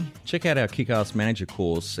can be? Check out our Kick-Ass Manager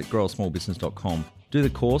course at growasmallbusiness.com. Do the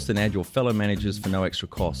course and add your fellow managers for no extra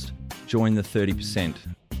cost. Join the 30%.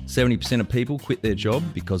 70% of people quit their job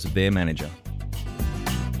because of their manager.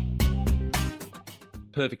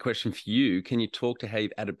 Perfect question for you. Can you talk to how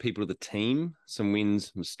you've added people to the team? Some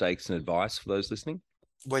wins, mistakes, and advice for those listening?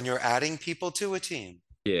 When you're adding people to a team?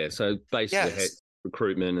 Yeah, so basically Yes.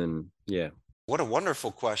 recruitment and What a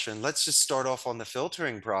wonderful question. Let's just start off on the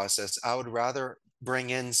filtering process. I would rather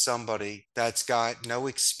bring in somebody that's got no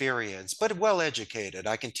experience, but well educated.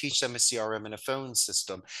 I can teach them a CRM and a phone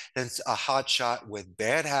system. And a hot shot with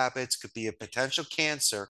bad habits, could be a potential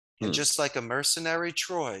cancer. And Hmm. just like a mercenary,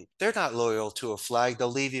 Troy, they're not loyal to a flag.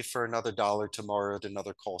 They'll leave you for another dollar tomorrow at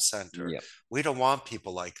another call center. Yep. We don't want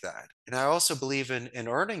people like that. And I also believe in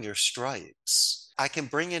earning your stripes. I can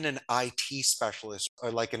bring in an IT specialist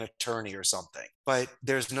or like an attorney or something, but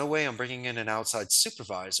there's no way I'm bringing in an outside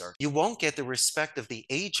supervisor. You won't get the respect of the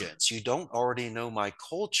agents. You don't already know my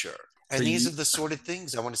culture. So And these you are the sort of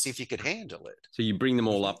things I want to see if you could handle it. so you bring them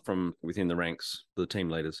all up from within the ranks, the team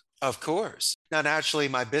leaders. Of course. Now, naturally,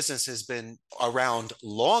 my business has been around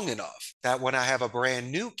long enough that when I have a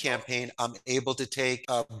brand new campaign, I'm able to take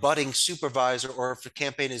a budding supervisor, or if the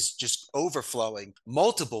campaign is just overflowing,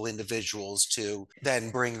 multiple individuals to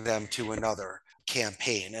then bring them to another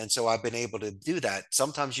campaign. And so I've been able to do that.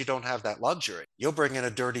 Sometimes you don't have that luxury. You'll bring in a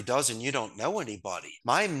dirty dozen, you don't know anybody.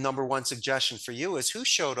 My number one suggestion for you is who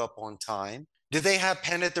showed up on time? Do they have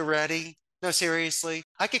pen at the ready? No, seriously.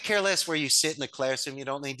 I could care less where you sit in the classroom. You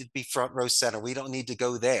don't need to be front row center. We don't need to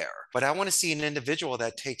go there. But I want to see an individual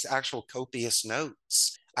that takes actual copious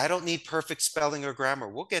notes. I don't need perfect spelling or grammar.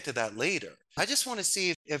 We'll get to that later. I just want to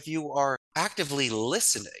see if you are actively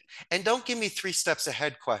listening. And don't give me 3 steps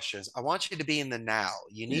ahead questions. I want you to be in the now.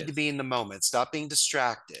 You need to Yes. be in the moment. Stop being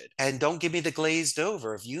distracted. And don't give me the glazed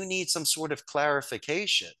over. If you need some sort of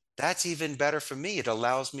clarification, that's even better for me. It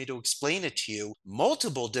allows me to explain it to you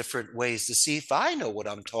multiple different ways to see if I know what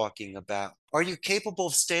I'm talking about. Are you capable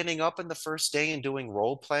of standing up in the first day and doing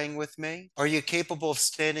role playing with me? Are you capable of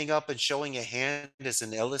standing up and showing a hand as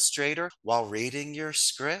an illustrator while reading your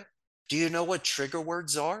script? Do you know what trigger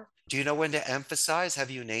words are? Do you know when to emphasize?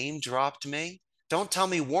 Have you name dropped me? Don't tell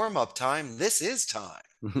me warm up time. This is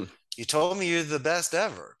time. You told me you're the best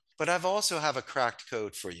ever, but I've also have a cracked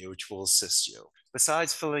code for you, which will assist you.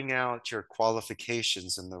 Besides filling out your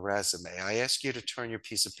qualifications in the resume, I ask you to turn your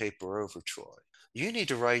piece of paper over, Troy. You need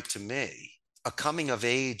to write to me a coming of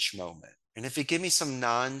age moment. And if you give me some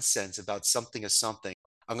nonsense about something or something,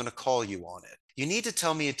 I'm going to call you on it. You need to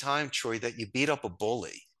tell me a time, Troy, that you beat up a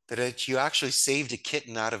bully, that you actually saved a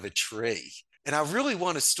kitten out of a tree. And I really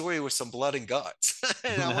want a story with some blood and guts.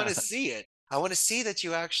 And I want to see it. I want to see that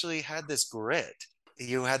you actually had this grit.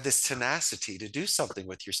 You had this tenacity to do something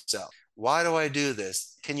with yourself. Why do I do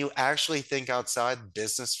this? Can you actually think outside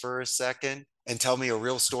business for a second and tell me a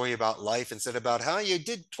real story about life instead about how you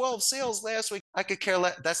did 12 sales last week? I could care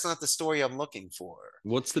less. That's not the story I'm looking for.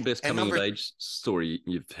 What's the best And coming of age story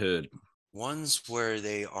you've heard? ones where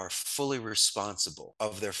they are fully responsible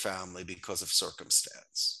of their family because of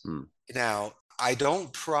circumstance. Now, I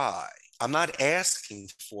don't pry. I'm not asking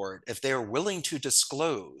for it if they're willing to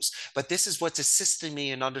disclose, but this is what's assisting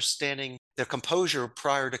me in understanding their composure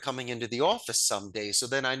prior to coming into the office someday. So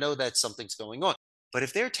then I know that something's going on. But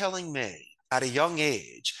if they're telling me at a young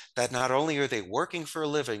age that not only are they working for a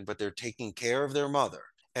living, but they're taking care of their mother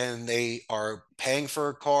and they are paying for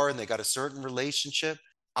a car and they got a certain relationship,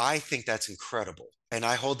 I think that's incredible. And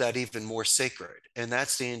I hold that even more sacred. And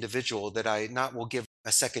that's the individual that I not will give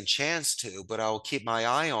a second chance to, but I'll keep my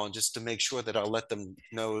eye on just to make sure that I'll let them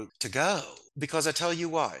know to go. Because I tell you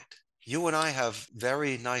what, you and I have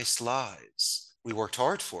very nice lives. We worked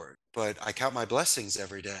hard for it, but I count my blessings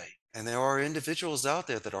every day. And there are individuals out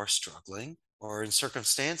there that are struggling or in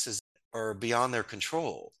circumstances that are beyond their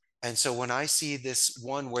control. And so when I see this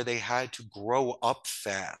one where they had to grow up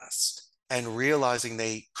fast, and realizing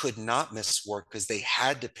they could not miss work because they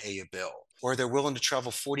had to pay a bill, or they're willing to travel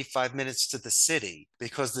 45 minutes to the city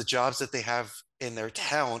because the jobs that they have in their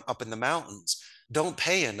town up in the mountains don't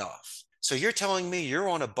pay enough. So you're telling me you're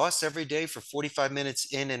on a bus every day for 45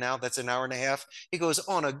 minutes in and out, that's an hour and a half. He goes,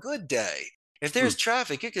 on a good day. If there's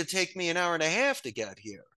traffic, it could take me an hour and a half to get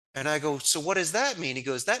here. And I go, so what does that mean? He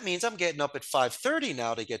goes, that means I'm getting up at 5:30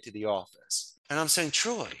 now to get to the office. And I'm saying,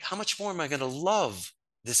 Troy, how much more am I going to love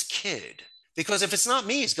this kid? Because if it's not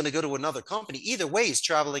me, he's going to go to another company. Either way, he's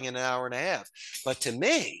traveling in an hour and a half. But to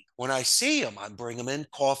me, when I see him, I bring him in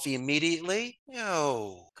coffee immediately.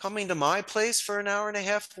 Coming to my place for an hour and a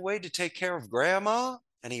half away to take care of grandma.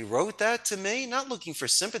 And he wrote that to me, not looking for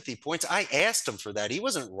sympathy points. I asked him for that. He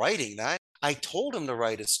wasn't writing that. I told him to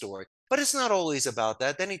write a story. But it's not always about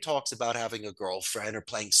that. Then he talks about having a girlfriend or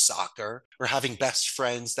playing soccer or having best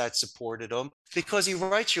friends that supported him because he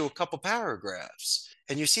writes you a couple paragraphs.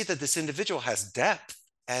 And you see that this individual has depth.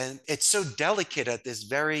 And it's so delicate at this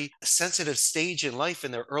very sensitive stage in life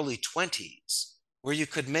in their early 20s where you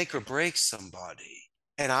could make or break somebody.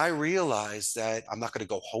 And I realized that I'm not going to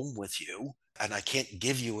go home with you and I can't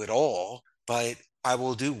give you it all. but I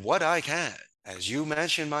will do what I can. As you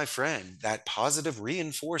mentioned, my friend, that positive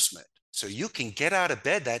reinforcement. So you can get out of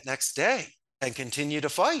bed that next day and continue to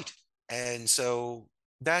fight. And so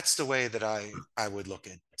that's the way that I would look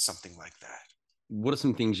at something like that. What are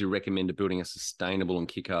some things you recommend to building a sustainable and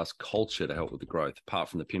kick-ass culture to help with the growth, apart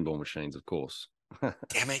from the pinball machines, of course?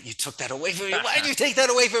 Damn it, you took that away from me. Why did you take that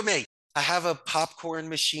away from me? I have a popcorn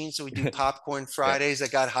machine, so we do popcorn Fridays. I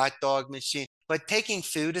got hot dog machine. But taking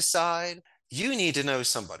food aside, you need to know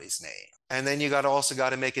somebody's name. And then you also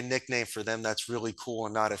got to make a nickname for them that's really cool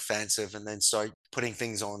and not offensive, and then start putting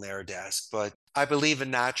things on their desk. But I believe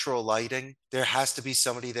in natural lighting. There has to be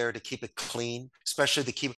somebody there to keep it clean,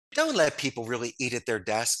 especially don't let people really eat at their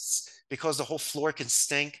desks, because the whole floor can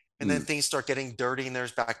stink and then things start getting dirty and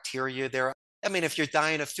there's bacteria there. I mean, if you're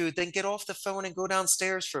dying of food, then get off the phone and go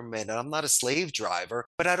downstairs for a minute. I'm not a slave driver,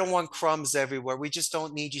 but I don't want crumbs everywhere. We just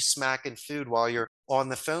don't need you smacking food while you're on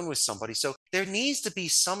the phone with somebody. So there needs to be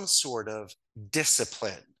some sort of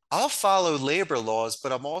discipline. I'll follow labor laws,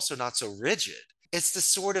 but I'm also not so rigid. It's the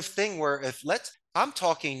sort of thing where I'm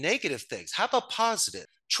talking negative things. How about positive?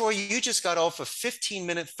 Troy, you just got off a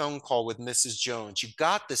 15-minute phone call with Mrs. Jones. You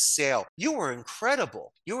got the sale. You were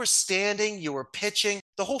incredible. You were standing, you were pitching.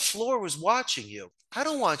 The whole floor was watching you. I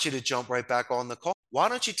don't want you to jump right back on the call. Why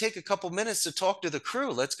don't you take a couple minutes to talk to the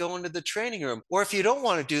crew? Let's go into the training room. Or if you don't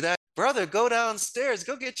want to do that, brother, go downstairs.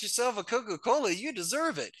 Go get yourself a Coca-Cola. You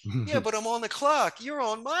deserve it. Yeah, but I'm on the clock. You're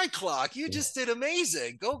on my clock. You just did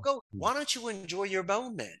amazing. Go. Why don't you enjoy your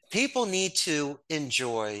moment? People need to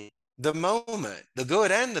enjoy the moment, the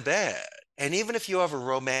good and the bad. And even if you have a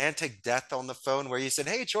romantic death on the phone where you said,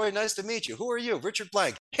 hey, Troy, nice to meet you. Who are you? Richard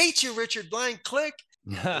Blank. Hate you, Richard Blank. Click.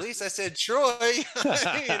 At least I said Troy.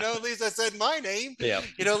 At least I said my name. Yeah.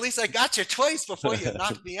 At least I got you twice before you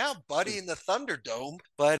knocked me out, buddy, in the Thunderdome.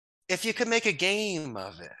 But if you can make a game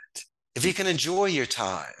of it, if you can enjoy your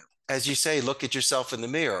time, as you say, look at yourself in the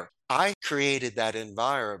mirror. I created that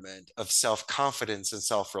environment of self-confidence and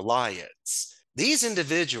self-reliance. These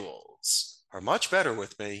individuals are much better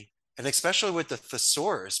with me, and especially with the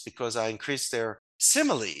thesaurus, because I increased their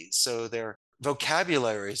similes. So their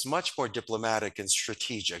vocabulary is much more diplomatic and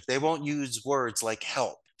strategic. They won't use words like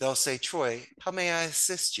help. They'll say, Troy, how may I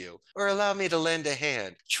assist you? Or allow me to lend a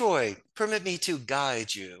hand. Troy, permit me to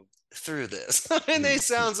guide you through this. And they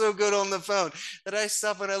sound so good on the phone that I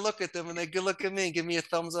stop and I look at them and they look at me and give me a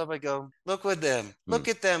thumbs up. I go, look with them. Look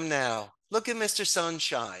at them now. Look at Mr.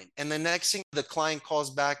 Sunshine. And the next thing, the client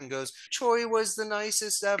calls back and goes, Troy was the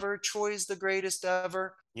nicest ever. Troy's the greatest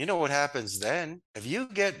ever. You know what happens then? If you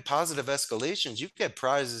get positive escalations, you get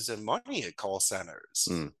prizes and money at call centers.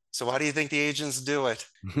 So why do you think the agents do it?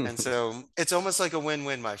 And so it's almost like a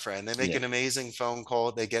win-win, my friend. They make an amazing phone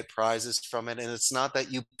call. They get prizes from it. And it's not that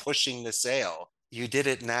you pushing the sale. You did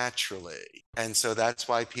it naturally. And so that's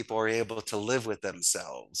why people are able to live with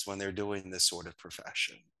themselves when they're doing this sort of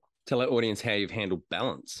profession. Tell our audience how you've handled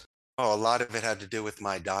balance. Oh, a lot of it had to do with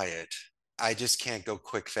my diet. I just can't go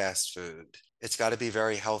quick, fast food. It's got to be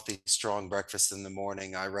very healthy, strong breakfast in the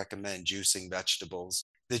morning. I recommend juicing vegetables.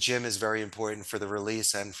 The gym is very important for the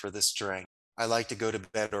release and for the strength. I like to go to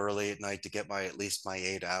bed early at night to get at least my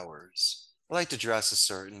 8 hours. I like to dress a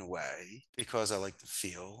certain way because I like to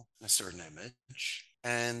feel a certain image.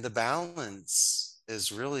 And the balance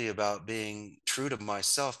is really about being true to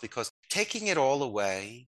myself, because taking it all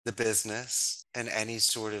away, the business and any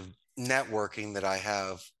sort of networking that I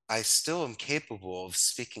have, I still am capable of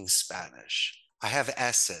speaking Spanish. I have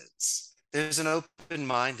essence. There's an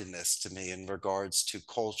open-mindedness to me in regards to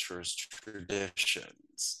cultures,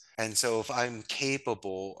 traditions. And so if I'm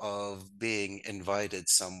capable of being invited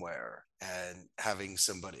somewhere and having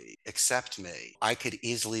somebody accept me, I could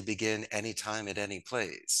easily begin anytime at any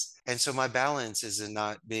place. And so my balance is in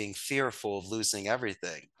not being fearful of losing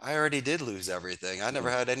everything. I already did lose everything. I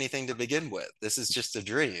never had anything to begin with. This is just a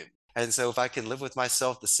dream. And so if I can live with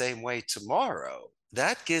myself the same way tomorrow,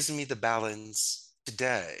 that gives me the balance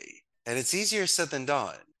today. And it's easier said than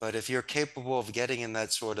done. But if you're capable of getting in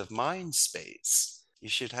that sort of mind space, you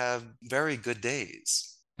should have very good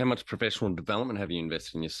days. How much professional development have you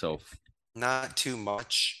invested in yourself? Not too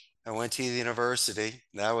much. I went to the university.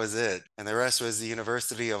 That was it. And the rest was the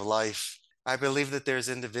university of life. I believe that there's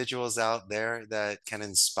individuals out there that can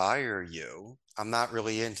inspire you. I'm not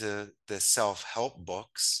really into the self-help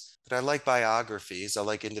books, but I like biographies. I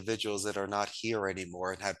like individuals that are not here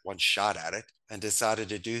anymore and had one shot at it and decided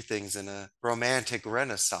to do things in a romantic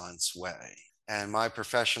Renaissance way. And my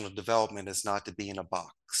professional development is not to be in a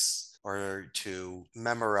box or to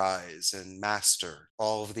memorize and master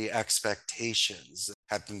all of the expectations that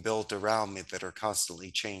have been built around me that are constantly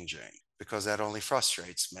changing, because that only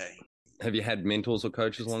frustrates me. Have you had mentors or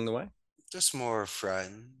coaches along the way? Just more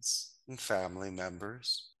friends and family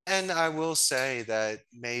members. And I will say that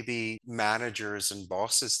maybe managers and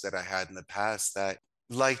bosses that I had in the past that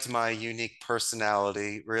liked my unique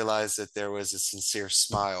personality, realized that there was a sincere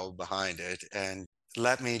smile behind it, and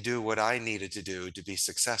let me do what I needed to do to be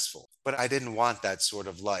successful. But I didn't want that sort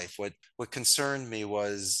of life. What concerned me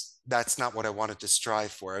was that's not what I wanted to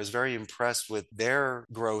strive for. I was very impressed with their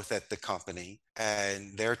growth at the company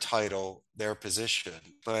and their title, their position.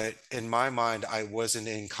 But in my mind, I wasn't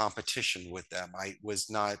in competition with them. I was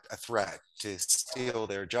not a threat to steal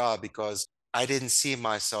their job because I didn't see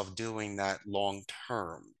myself doing that long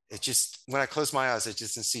term. It just, when I close my eyes, I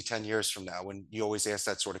just didn't see 10 years from now when you always ask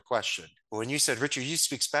that sort of question. But when you said, Richard, you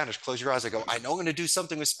speak Spanish, close your eyes. I go, I know I'm going to do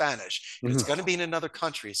something with Spanish and it's going to be in another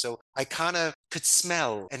country. So I kind of could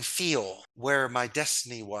smell and feel where my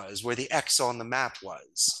destiny was, where the X on the map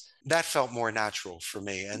was. That felt more natural for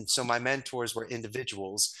me. And so my mentors were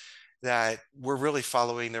individuals that were really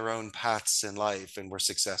following their own paths in life and were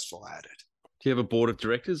successful at it. Do you have a board of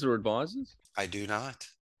directors or advisors? I do not.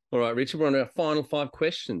 All right, Richard, we're on our final 5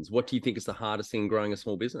 questions. What do you think is the hardest thing in growing a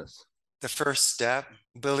small business? The first step,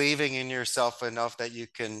 believing in yourself enough that you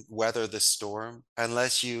can weather the storm.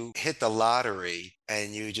 Unless you hit the lottery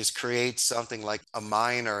and you just create something like a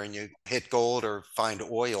miner and you hit gold or find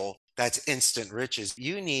oil, that's instant riches.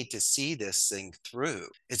 You need to see this thing through.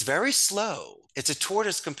 It's very slow. It's a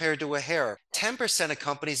tortoise compared to a hare. 10% of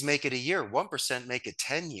companies make it a year, 1% make it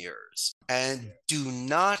 10 years. And do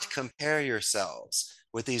not compare yourselves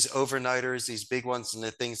with these overnighters, these big ones, and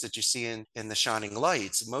the things that you see in the shining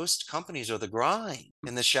lights. Most companies are the grind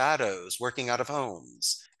in the shadows, working out of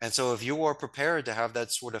homes. And so if you are prepared to have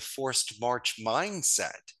that sort of forced march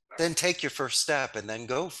mindset, then take your first step and then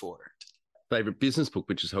go for it. Favorite business book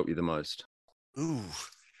which has helped you the most? Ooh,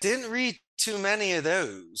 didn't read too many of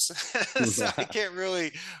those. So I can't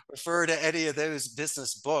really refer to any of those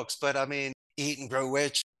business books, but I mean, Eat and Grow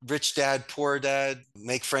Rich, Rich Dad, Poor Dad,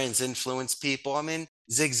 Make Friends, Influence People. I mean,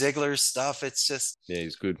 Zig Ziglar's stuff. It's just, Yeah,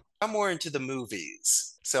 he's good. I'm more into the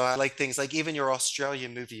movies. So I like things like even your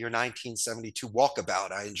Australian movie, your 1972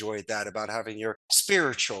 Walkabout. I enjoyed that about having your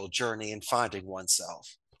spiritual journey and finding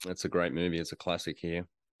oneself. That's a great movie. It's a classic here.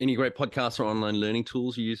 Any great podcasts or online learning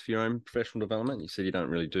tools you use for your own professional development? You said you don't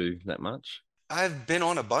really do that much. I've been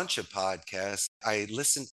on a bunch of podcasts. I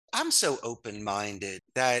listen. I'm so open-minded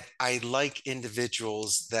that I like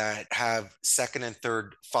individuals that have second and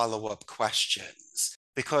third follow-up questions.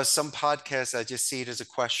 Because some podcasts, I just see it as a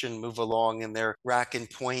question, move along, and they're racking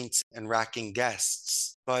points and racking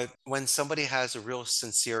guests. But when somebody has a real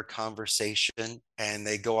sincere conversation and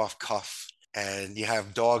they go off cuff, and you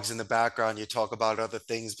have dogs in the background, you talk about other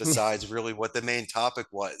things besides really what the main topic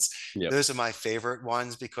was. Yep. Those are my favorite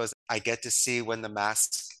ones because I get to see when the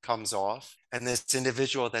mask comes off. And this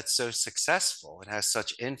individual that's so successful and has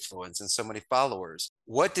such influence and so many followers,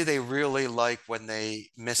 what do they really like when they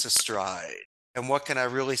miss a stride? And what can I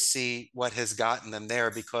really see what has gotten them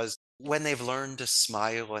there? Because when they've learned to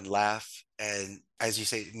smile and laugh and, as you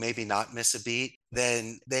say, maybe not miss a beat,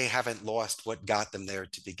 then they haven't lost what got them there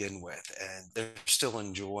to begin with, and they're still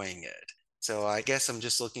enjoying it. So I guess I'm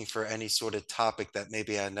just looking for any sort of topic that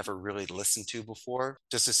maybe I never really listened to before,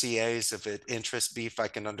 just to see A's, if it interests me, if I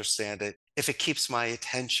can understand it, if it keeps my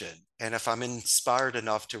attention, and if I'm inspired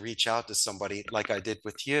enough to reach out to somebody like I did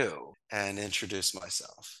with you and introduce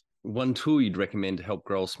myself. One tool you'd recommend to help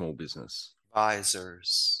grow a small business?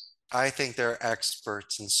 Advisors. I think they're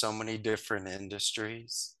experts in so many different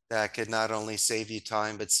industries that could not only save you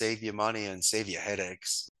time, but save you money and save you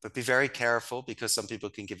headaches. But be very careful because some people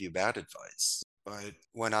can give you bad advice. But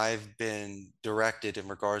when I've been directed in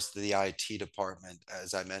regards to the IT department,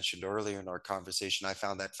 as I mentioned earlier in our conversation, I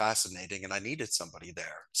found that fascinating and I needed somebody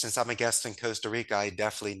there. Since I'm a guest in Costa Rica, I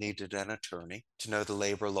definitely needed an attorney to know the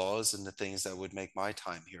labor laws and the things that would make my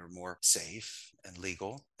time here more safe and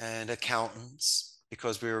legal, and accountants.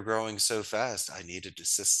 Because we were growing so fast, I needed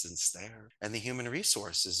assistance there. And the human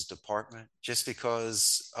resources department, just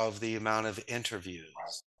because of the amount of interviews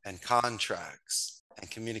and contracts and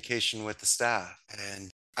communication with the staff. And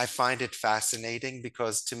I find it fascinating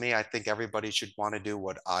because to me, I think everybody should want to do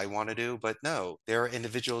what I want to do. But no, there are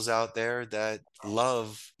individuals out there that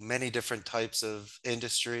love many different types of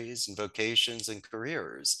industries and vocations and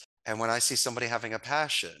careers. And when I see somebody having a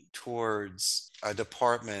passion towards a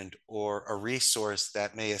department or a resource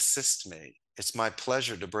that may assist me, it's my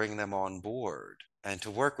pleasure to bring them on board and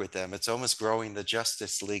to work with them. It's almost growing the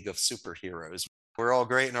Justice League of superheroes. We're all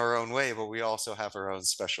great in our own way, but we also have our own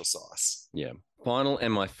special sauce. Yeah. Final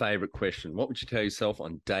and my favorite question. What would you tell yourself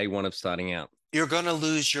on day one of starting out? You're going to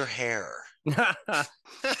lose your hair. Which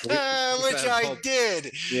I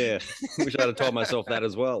did. Yeah, wish I'd have told myself that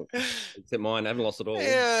as well. Except mine, I haven't lost it all.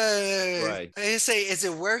 Yeah. Right. You say, is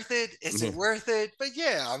it worth it? Is it worth it? But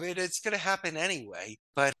yeah, I mean, it's going to happen anyway.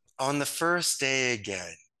 But on the first day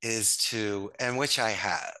again and which I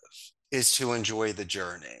have, is to enjoy the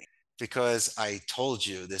journey. Because I told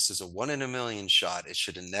you this is a 1 in a million shot. It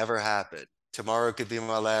should have never happened. Tomorrow could be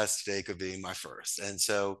my last, today could be my first. And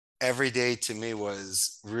so every day to me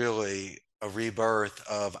was really a rebirth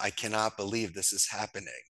of, I cannot believe this is happening.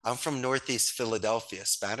 I'm from Northeast Philadelphia.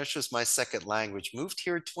 Spanish was my second language. Moved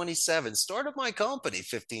here at 27, started my company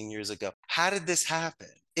 15 years ago. How did this happen?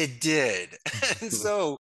 It did. And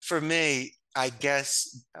so for me, I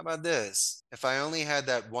guess, how about this? If I only had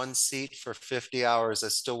that one seat for 50 hours, I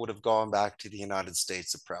still would have gone back to the United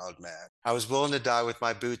States a proud man. I was willing to die with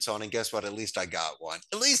my boots on, and guess what? At least I got one.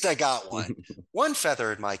 At least I got one. One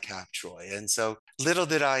feather in my cap, Troy. And so little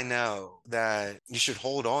did I know that you should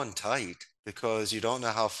hold on tight, because you don't know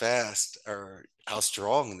how fast or how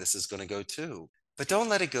strong this is going to go too. But don't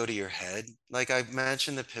let it go to your head. Like I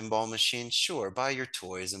mentioned, the pinball machine, sure, buy your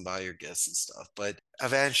toys and buy your gifts and stuff, but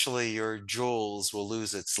eventually your jewels will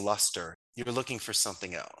lose its luster. You're looking for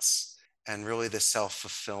something else. And really the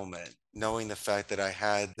self-fulfillment, knowing the fact that I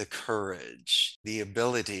had the courage, the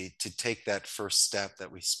ability to take that first step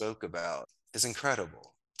that we spoke about is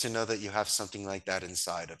incredible. To know that you have something like that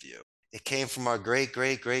inside of you. It came from our great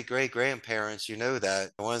grandparents. You know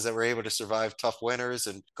that, the ones that were able to survive tough winters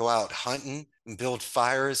and go out hunting and build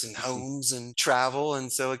fires and homes and travel.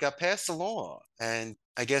 And so it got passed along. And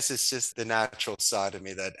I guess it's just the natural side of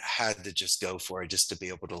me that had to just go for it, just to be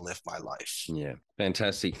able to live my life. Yeah,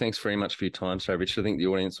 fantastic. Thanks very much for your time, today, Richard. I think the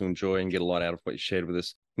audience will enjoy and get a lot out of what you shared with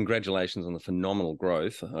us. Congratulations on the phenomenal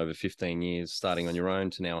growth over 15 years, starting on your own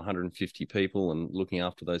to now 150 people, and looking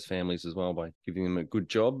after those families as well by giving them a good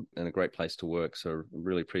job and a great place to work. So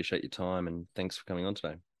really appreciate your time, and thanks for coming on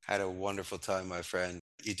today. I had a wonderful time, my friend.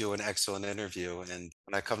 You do an excellent interview. And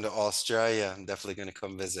when I come to Australia, I'm definitely going to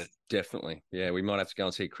come visit. Definitely. Yeah, we might have to go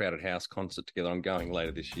and see a Crowded House concert together. I'm going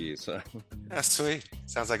later this year. So that's sweet.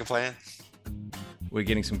 Sounds like a plan. We're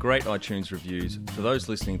getting some great iTunes reviews. For those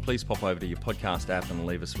listening, please pop over to your podcast app and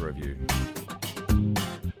leave us a review.